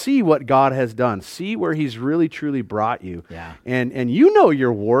and see what God has done. See where he's really, truly brought you. Yeah. And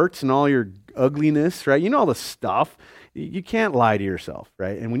your warts and all your ugliness, right? You know all the stuff. You can't lie to yourself,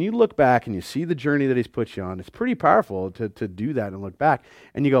 right? And when you look back and you see the journey that he's put you on, it's pretty powerful to do that and look back.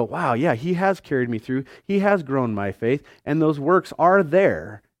 And you go, wow, yeah, he has carried me through. He has grown my faith. And those works are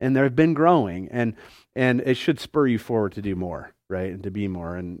there, and they've been growing. And it should spur you forward to do more, right? And to be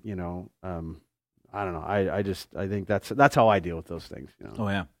more. And, I don't know. I think that's how I deal with those things. Oh,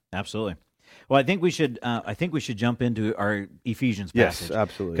 yeah, absolutely. Well, I think we should jump into our Ephesians passage. Yes,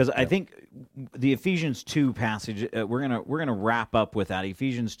 absolutely. Because I think the Ephesians 2 passage, we're gonna wrap up with that.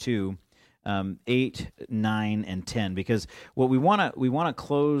 Ephesians 2, 8, 9, and 10. Because what we wanna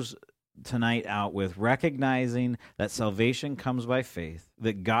close tonight out with recognizing that salvation comes by faith,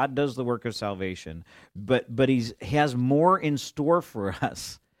 that God does the work of salvation, but he has more in store for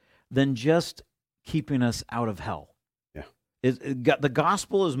us than just keeping us out of hell. The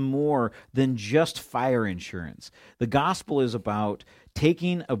gospel is more than just fire insurance. The gospel is about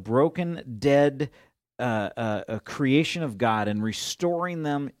taking a broken, dead a creation of God and restoring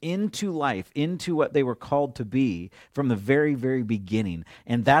them into life, into what they were called to be from the very, very beginning.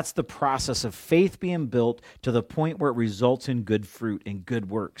 And that's the process of faith being built to the point where it results in good fruit and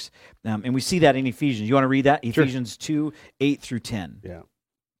good works. And we see that in Ephesians. You want to read that? Sure. Ephesians 2, 8 through 10. Yeah.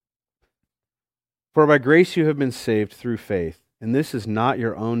 For by grace you have been saved through faith, and this is not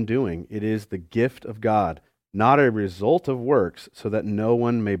your own doing. It is the gift of God, not a result of works, so that no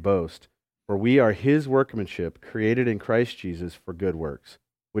one may boast. For we are his workmanship, created in Christ Jesus for good works,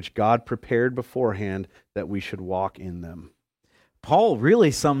 which God prepared beforehand that we should walk in them. Paul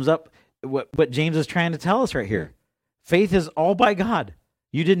really sums up what James is trying to tell us right here. Faith is all by God.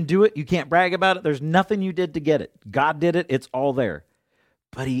 You didn't do it. You can't brag about it. There's nothing you did to get it. God did it. It's all there.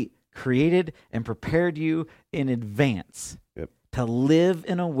 But he created and prepared you in advance to live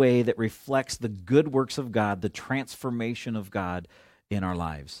in a way that reflects the good works of God, the transformation of God in our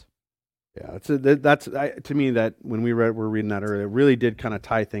lives. Yeah, that's to me, that when were reading that earlier, it really did kind of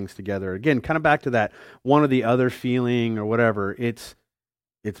tie things together. Again, kind of back to that one or the other feeling or whatever. It's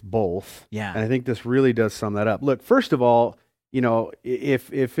both. Yeah, and I think this really does sum that up. Look, first of all,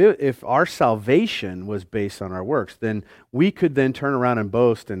 if our salvation was based on our works, then we could then turn around and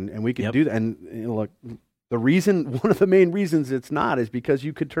boast, and we could do that. And look, one of the main reasons it's not is because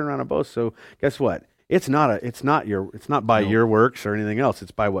you could turn around and boast. So guess what? It's not by your works or anything else.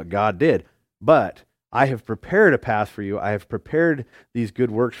 It's by what God did. But I have prepared a path for you. I have prepared these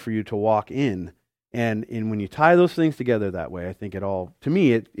good works for you to walk in. And when you tie those things together that way, I think it all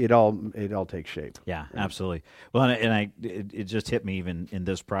takes shape. Yeah, right? Absolutely. Well, it just hit me even in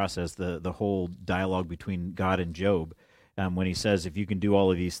this process, the whole dialogue between God and Job, when he says, if you can do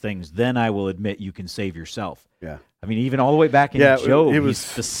all of these things, then I will admit you can save yourself. Yeah. I mean, even all the way back in Job, he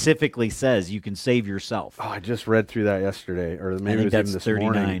specifically says you can save yourself. Oh, I just read through that yesterday, or maybe it was even this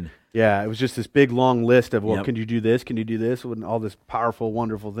 39. morning. Yeah, it was just this big, long list of, can you do this? Can you do this? And all this powerful,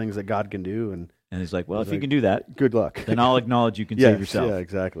 wonderful things that God can do. And he's like, well, if you can do that, good luck. Then I'll acknowledge you can save yourself. Yeah,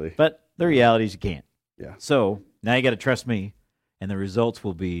 exactly. But the reality is you can't. Yeah. So now you got to trust me, and the results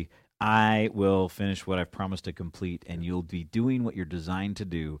will be, I will finish what I've promised to complete, and you'll be doing what you're designed to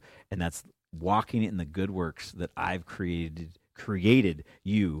do, and that's walking in the good works that I've created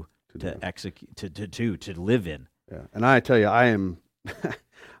you to execute, to live in. Yeah, and I tell you, I am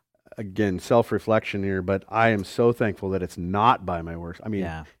again self-reflection here, but I am so thankful that it's not by my works. I mean,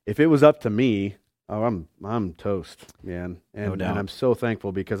 if it was up to me, I'm toast, man. And, no doubt. And I'm so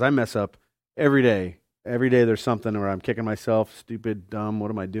thankful because I mess up every day. Every day there's something where I'm kicking myself, stupid, dumb, what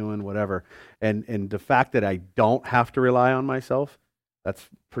am I doing, whatever. And the fact that I don't have to rely on myself, that's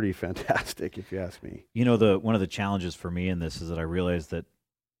pretty fantastic if you ask me. You know, one of the challenges for me in this is that I realize that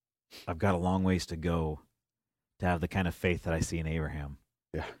I've got a long ways to go to have the kind of faith that I see in Abraham.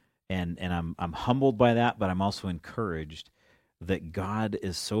 Yeah. And I'm humbled by that, but I'm also encouraged that God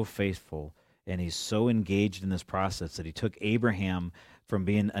is so faithful and he's so engaged in this process that he took Abraham from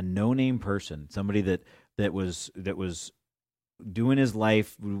being a no-name person, somebody that was doing his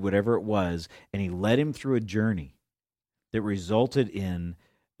life, whatever it was, and he led him through a journey that resulted in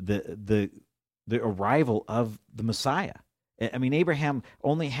the arrival of the Messiah. I mean, Abraham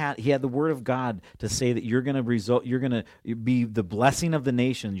had the word of God to say that you're going to be the blessing of the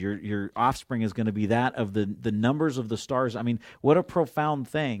nations. Your offspring is going to be that of the numbers of the stars. I mean, what a profound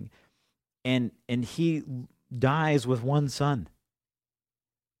thing. And he dies with one son.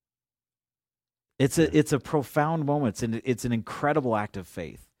 It's a profound moment. It's an incredible act of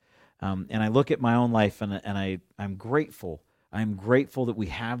faith. And I look at my own life and I'm grateful. I'm grateful that we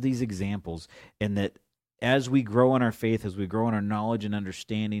have these examples, and that as we grow in our faith, as we grow in our knowledge and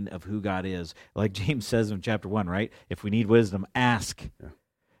understanding of who God is, like James says in chapter 1, right? If we need wisdom, ask. Yeah.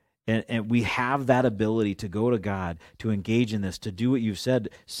 And we have that ability to go to God, to engage in this, to do what you've said,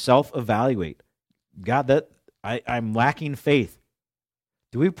 self-evaluate. God, I'm lacking faith.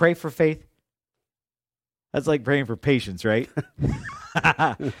 Do we pray for faith? That's like praying for patience, right?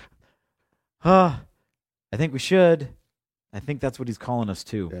 I think we should. I think that's what he's calling us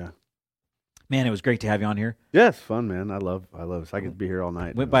to. Yeah. Man, it was great to have you on here. Yeah, it's fun, man. I love this. I could be here all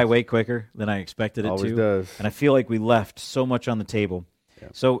night. Went by way quicker than I expected it to. Always does. And I feel like we left so much on the table. Yeah.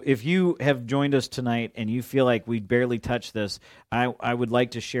 So if you have joined us tonight and you feel like we barely touched this, I would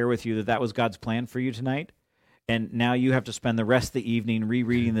like to share with you that was God's plan for you tonight. And now you have to spend the rest of the evening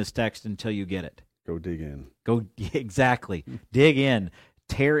rereading this text until you get it. Go dig in. Exactly. Dig in.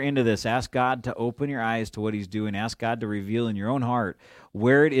 Tear into this. Ask God to open your eyes to what he's doing. Ask God to reveal in your own heart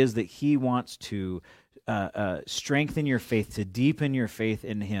where it is that he wants to strengthen your faith, to deepen your faith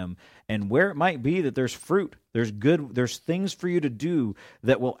in him, and where it might be that there's fruit, there's things for you to do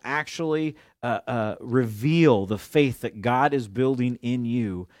that will actually reveal the faith that God is building in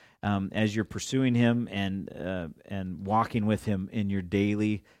you as you're pursuing him and walking with him in your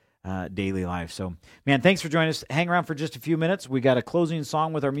daily life. So, man, thanks for joining us. Hang around for just a few minutes. We got a closing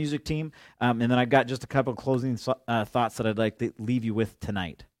song with our music team, and then I've got just a couple of closing thoughts that I'd like to leave you with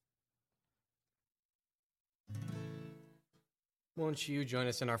tonight. Won't you join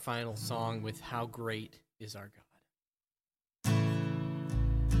us in our final song with How Great Is Our God?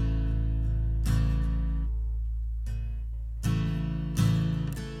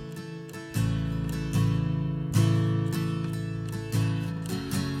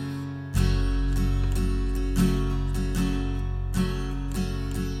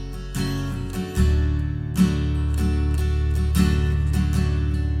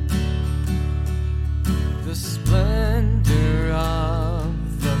 The splendor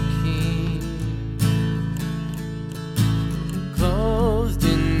of the King, clothed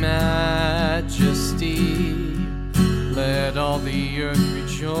in majesty, let all the earth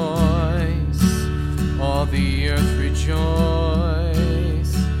rejoice, all the earth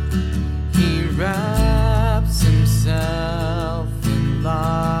rejoice. He wraps himself in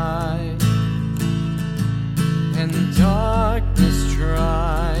light, and darkness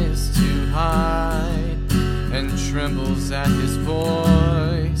tries to hide, and trembles at his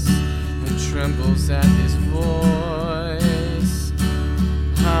voice, and trembles at his voice.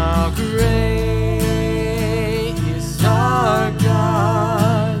 How great is our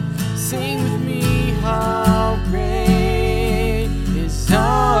God? Sing with me, how great is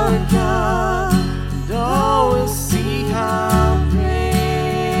our God? And all will see how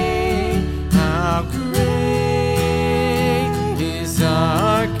great is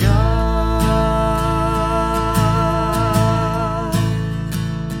our God.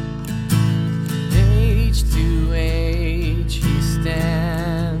 Age to age he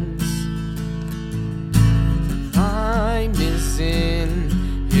stands. Time is in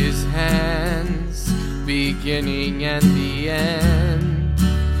his hands, beginning and the end,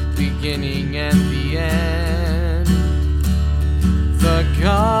 beginning and the end. The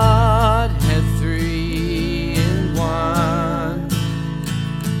Godhead three in one,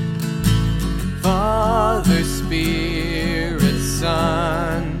 Father, Spirit,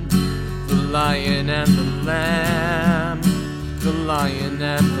 Son, the Lion and the Lamb, the Lion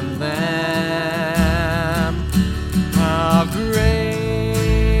and the Lamb. How great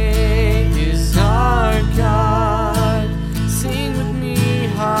is our God? Sing with me,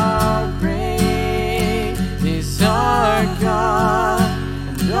 how great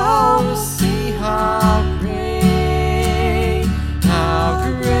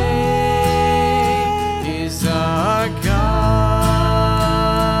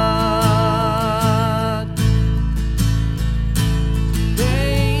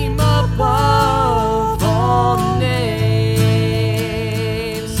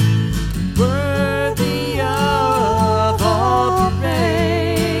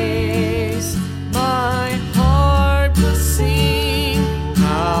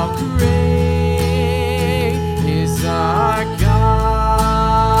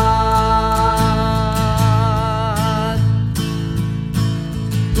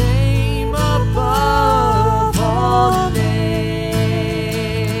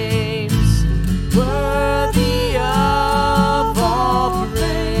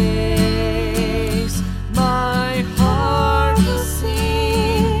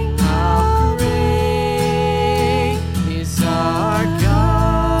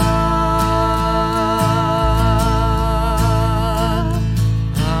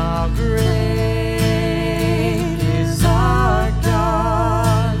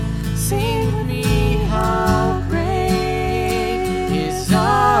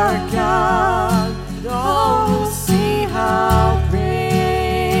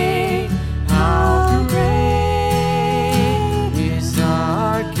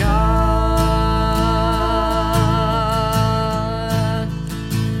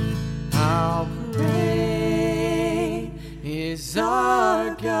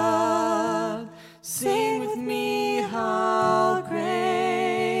our God. Sing with me, how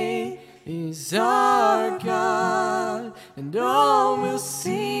great is our God, and all will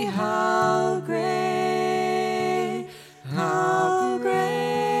see how great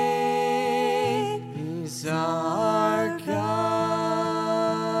is our God.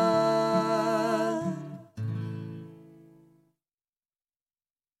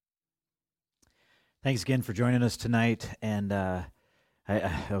 Thanks again for joining us tonight. And that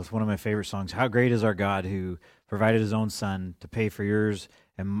was one of my favorite songs. How great is our God, who provided his own son to pay for yours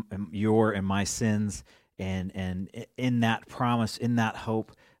and your and my sins. And in that promise, in that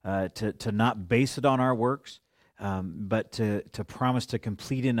hope, to not base it on our works, but to promise to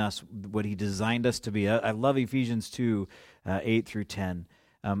complete in us what he designed us to be. I love Ephesians 2, 8 through 10.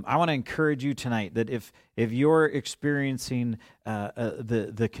 I want to encourage you tonight that if you're experiencing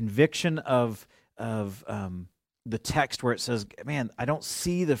the conviction of the text where it says, man, I don't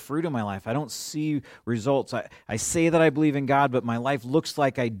see the fruit of my life. I don't see results. I say that I believe in God, but my life looks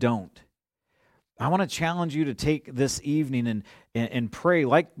like I don't. I want to challenge you to take this evening and pray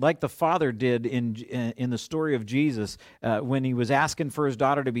like the Father did in the story of Jesus when he was asking for his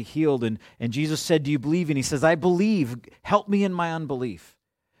daughter to be healed. And Jesus said, do you believe? And he says, I believe. Help me in my unbelief.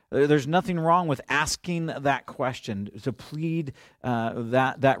 There's nothing wrong with asking that question, to plead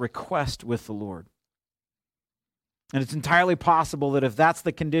that request with the Lord. And it's entirely possible that if that's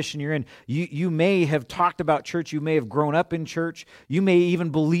the condition you're in, you may have talked about church, you may have grown up in church, you may even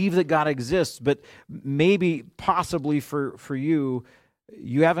believe that God exists, but maybe, possibly for you,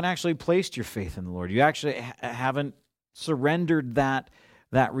 you haven't actually placed your faith in the Lord. You actually haven't surrendered that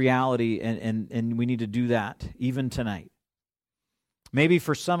reality, and we need to do that even tonight. Maybe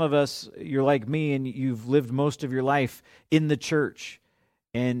for some of us, you're like me and you've lived most of your life in the church.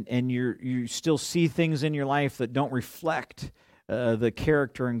 And you still see things in your life that don't reflect the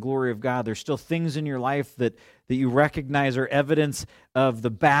character and glory of God. There's still things in your life that you recognize are evidence of the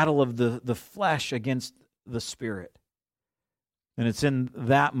battle of the flesh against the Spirit. And it's in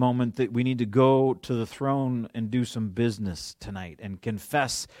that moment that we need to go to the throne and do some business tonight and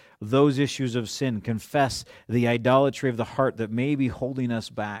confess those issues of sin, confess the idolatry of the heart that may be holding us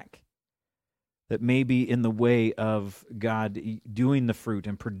back, that may be in the way of God doing the fruit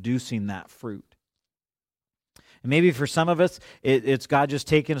and producing that fruit. And maybe for some of us, it's God just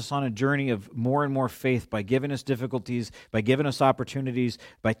taking us on a journey of more and more faith by giving us difficulties, by giving us opportunities,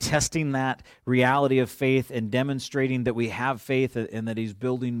 by testing that reality of faith and demonstrating that we have faith and that he's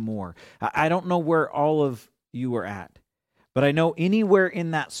building more. I don't know where all of you are at, but I know anywhere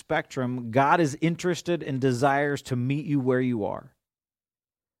in that spectrum, God is interested and desires to meet you where you are.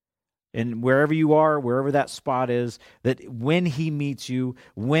 And wherever you are, wherever that spot is, that when he meets you,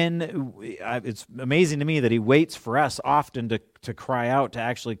 it's amazing to me that he waits for us often to cry out, to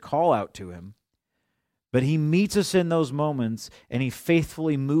actually call out to him. But he meets us in those moments, and he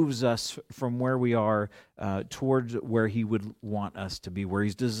faithfully moves us from where we are towards where he would want us to be, where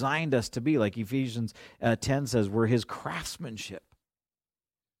he's designed us to be. Like Ephesians 10 says, we're his craftsmanship.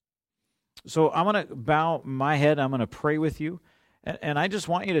 So I'm going to bow my head. I'm going to pray with you. And I just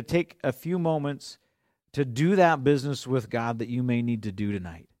want you to take a few moments to do that business with God that you may need to do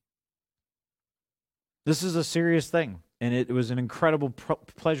tonight. This is a serious thing, and it was an incredible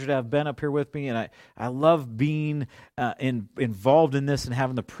pleasure to have Ben up here with me, and I love being involved in this and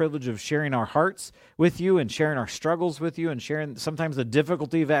having the privilege of sharing our hearts with you and sharing our struggles with you and sharing sometimes the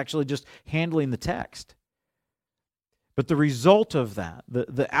difficulty of actually just handling the text. But the result of that,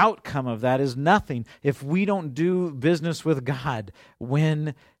 the outcome of that is nothing if we don't do business with God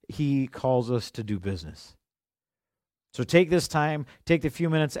when he calls us to do business. So take this time, take the few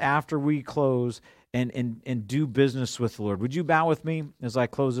minutes after we close and do business with the Lord. Would you bow with me as I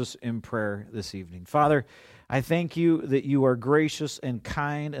close this in prayer this evening? Father, I thank you that you are gracious and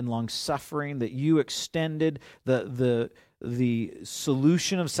kind and long-suffering, that you extended the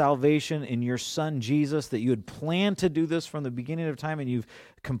solution of salvation in your Son, Jesus, that you had planned to do this from the beginning of time, and you've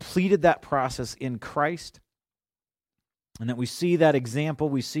completed that process in Christ. And that we see that example,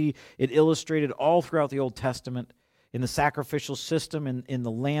 we see it illustrated all throughout the Old Testament, in the sacrificial system, in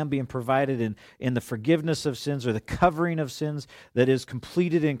the lamb being provided, in the forgiveness of sins or the covering of sins that is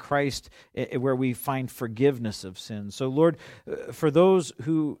completed in Christ, where we find forgiveness of sins. So Lord, for those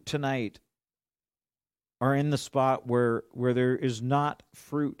who tonight are in the spot where there is not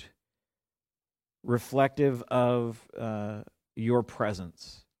fruit reflective of your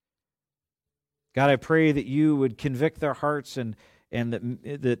presence, God, I pray that you would convict their hearts and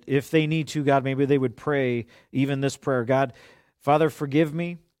that if they need to, God, maybe they would pray even this prayer. God, Father, forgive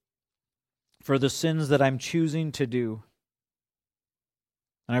me for the sins that I'm choosing to do.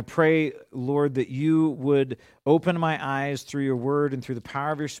 And I pray, Lord, that you would open my eyes through your word and through the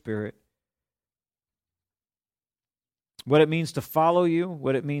power of your Spirit, what it means to follow you,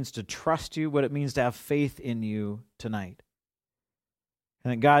 what it means to trust you, what it means to have faith in you tonight.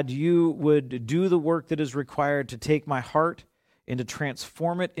 And that, God, you would do the work that is required to take my heart and to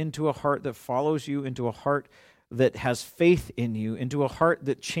transform it into a heart that follows you, into a heart that has faith in you, into a heart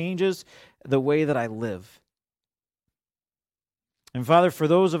that changes the way that I live. And Father, for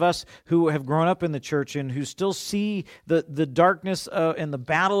those of us who have grown up in the church and who still see the darkness and the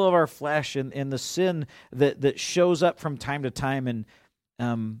battle of our flesh and the sin that shows up from time to time, and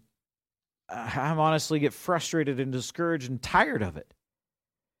I honestly get frustrated and discouraged and tired of it.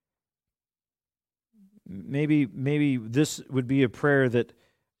 Maybe this would be a prayer that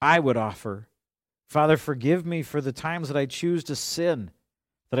I would offer. Father, forgive me for the times that I choose to sin,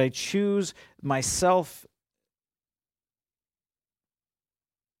 that I choose myself,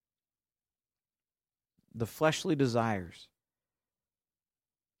 the fleshly desires,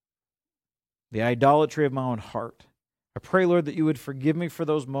 the idolatry of my own heart. I pray, Lord, that you would forgive me for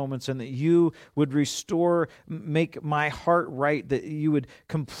those moments and that you would restore, make my heart right, that you would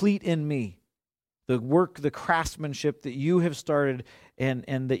complete in me the work, the craftsmanship that you have started,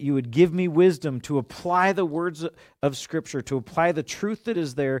 and that you would give me wisdom to apply the words of Scripture, to apply the truth that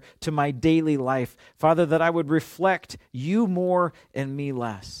is there to my daily life. Father, that I would reflect you more and me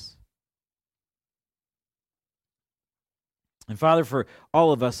less. And Father, for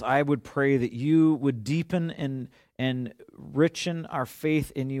all of us, I would pray that you would deepen and richen our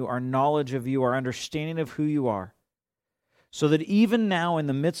faith in you, our knowledge of you, our understanding of who you are. So that even now, in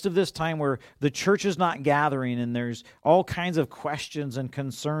the midst of this time where the church is not gathering and there's all kinds of questions and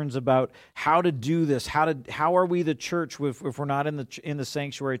concerns about how to do this, how are we the church if we're not in the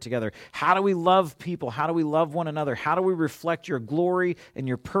sanctuary together? How do we love people? How do we love one another? How do we reflect your glory and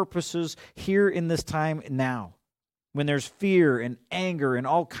your purposes here in this time now? When there's fear and anger and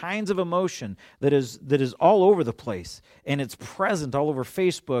all kinds of emotion that is all over the place, and it's present all over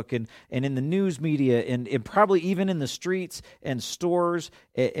Facebook and in the news media and probably even in the streets and stores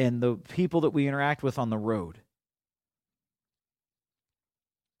and the people that we interact with on the road.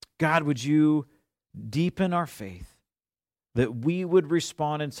 God, would you deepen our faith that we would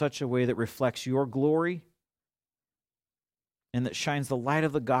respond in such a way that reflects your glory and that shines the light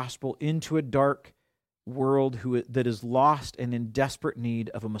of the gospel into a dark world that is lost and in desperate need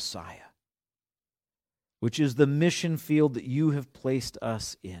of a Messiah, which is the mission field that you have placed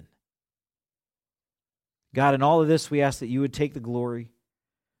us in. God, in all of this, we ask that you would take the glory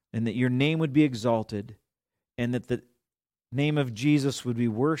and that your name would be exalted and that the name of Jesus would be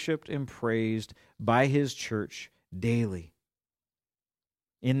worshiped and praised by his church daily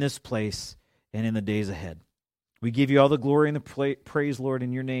in this place and in the days ahead. We give you all the glory and the praise, Lord.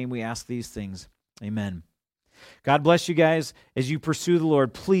 In your name we ask these things. Amen. God bless you guys. As you pursue the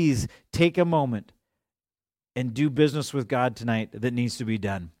Lord, please take a moment and do business with God tonight that needs to be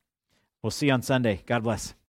done. We'll see you on Sunday. God bless.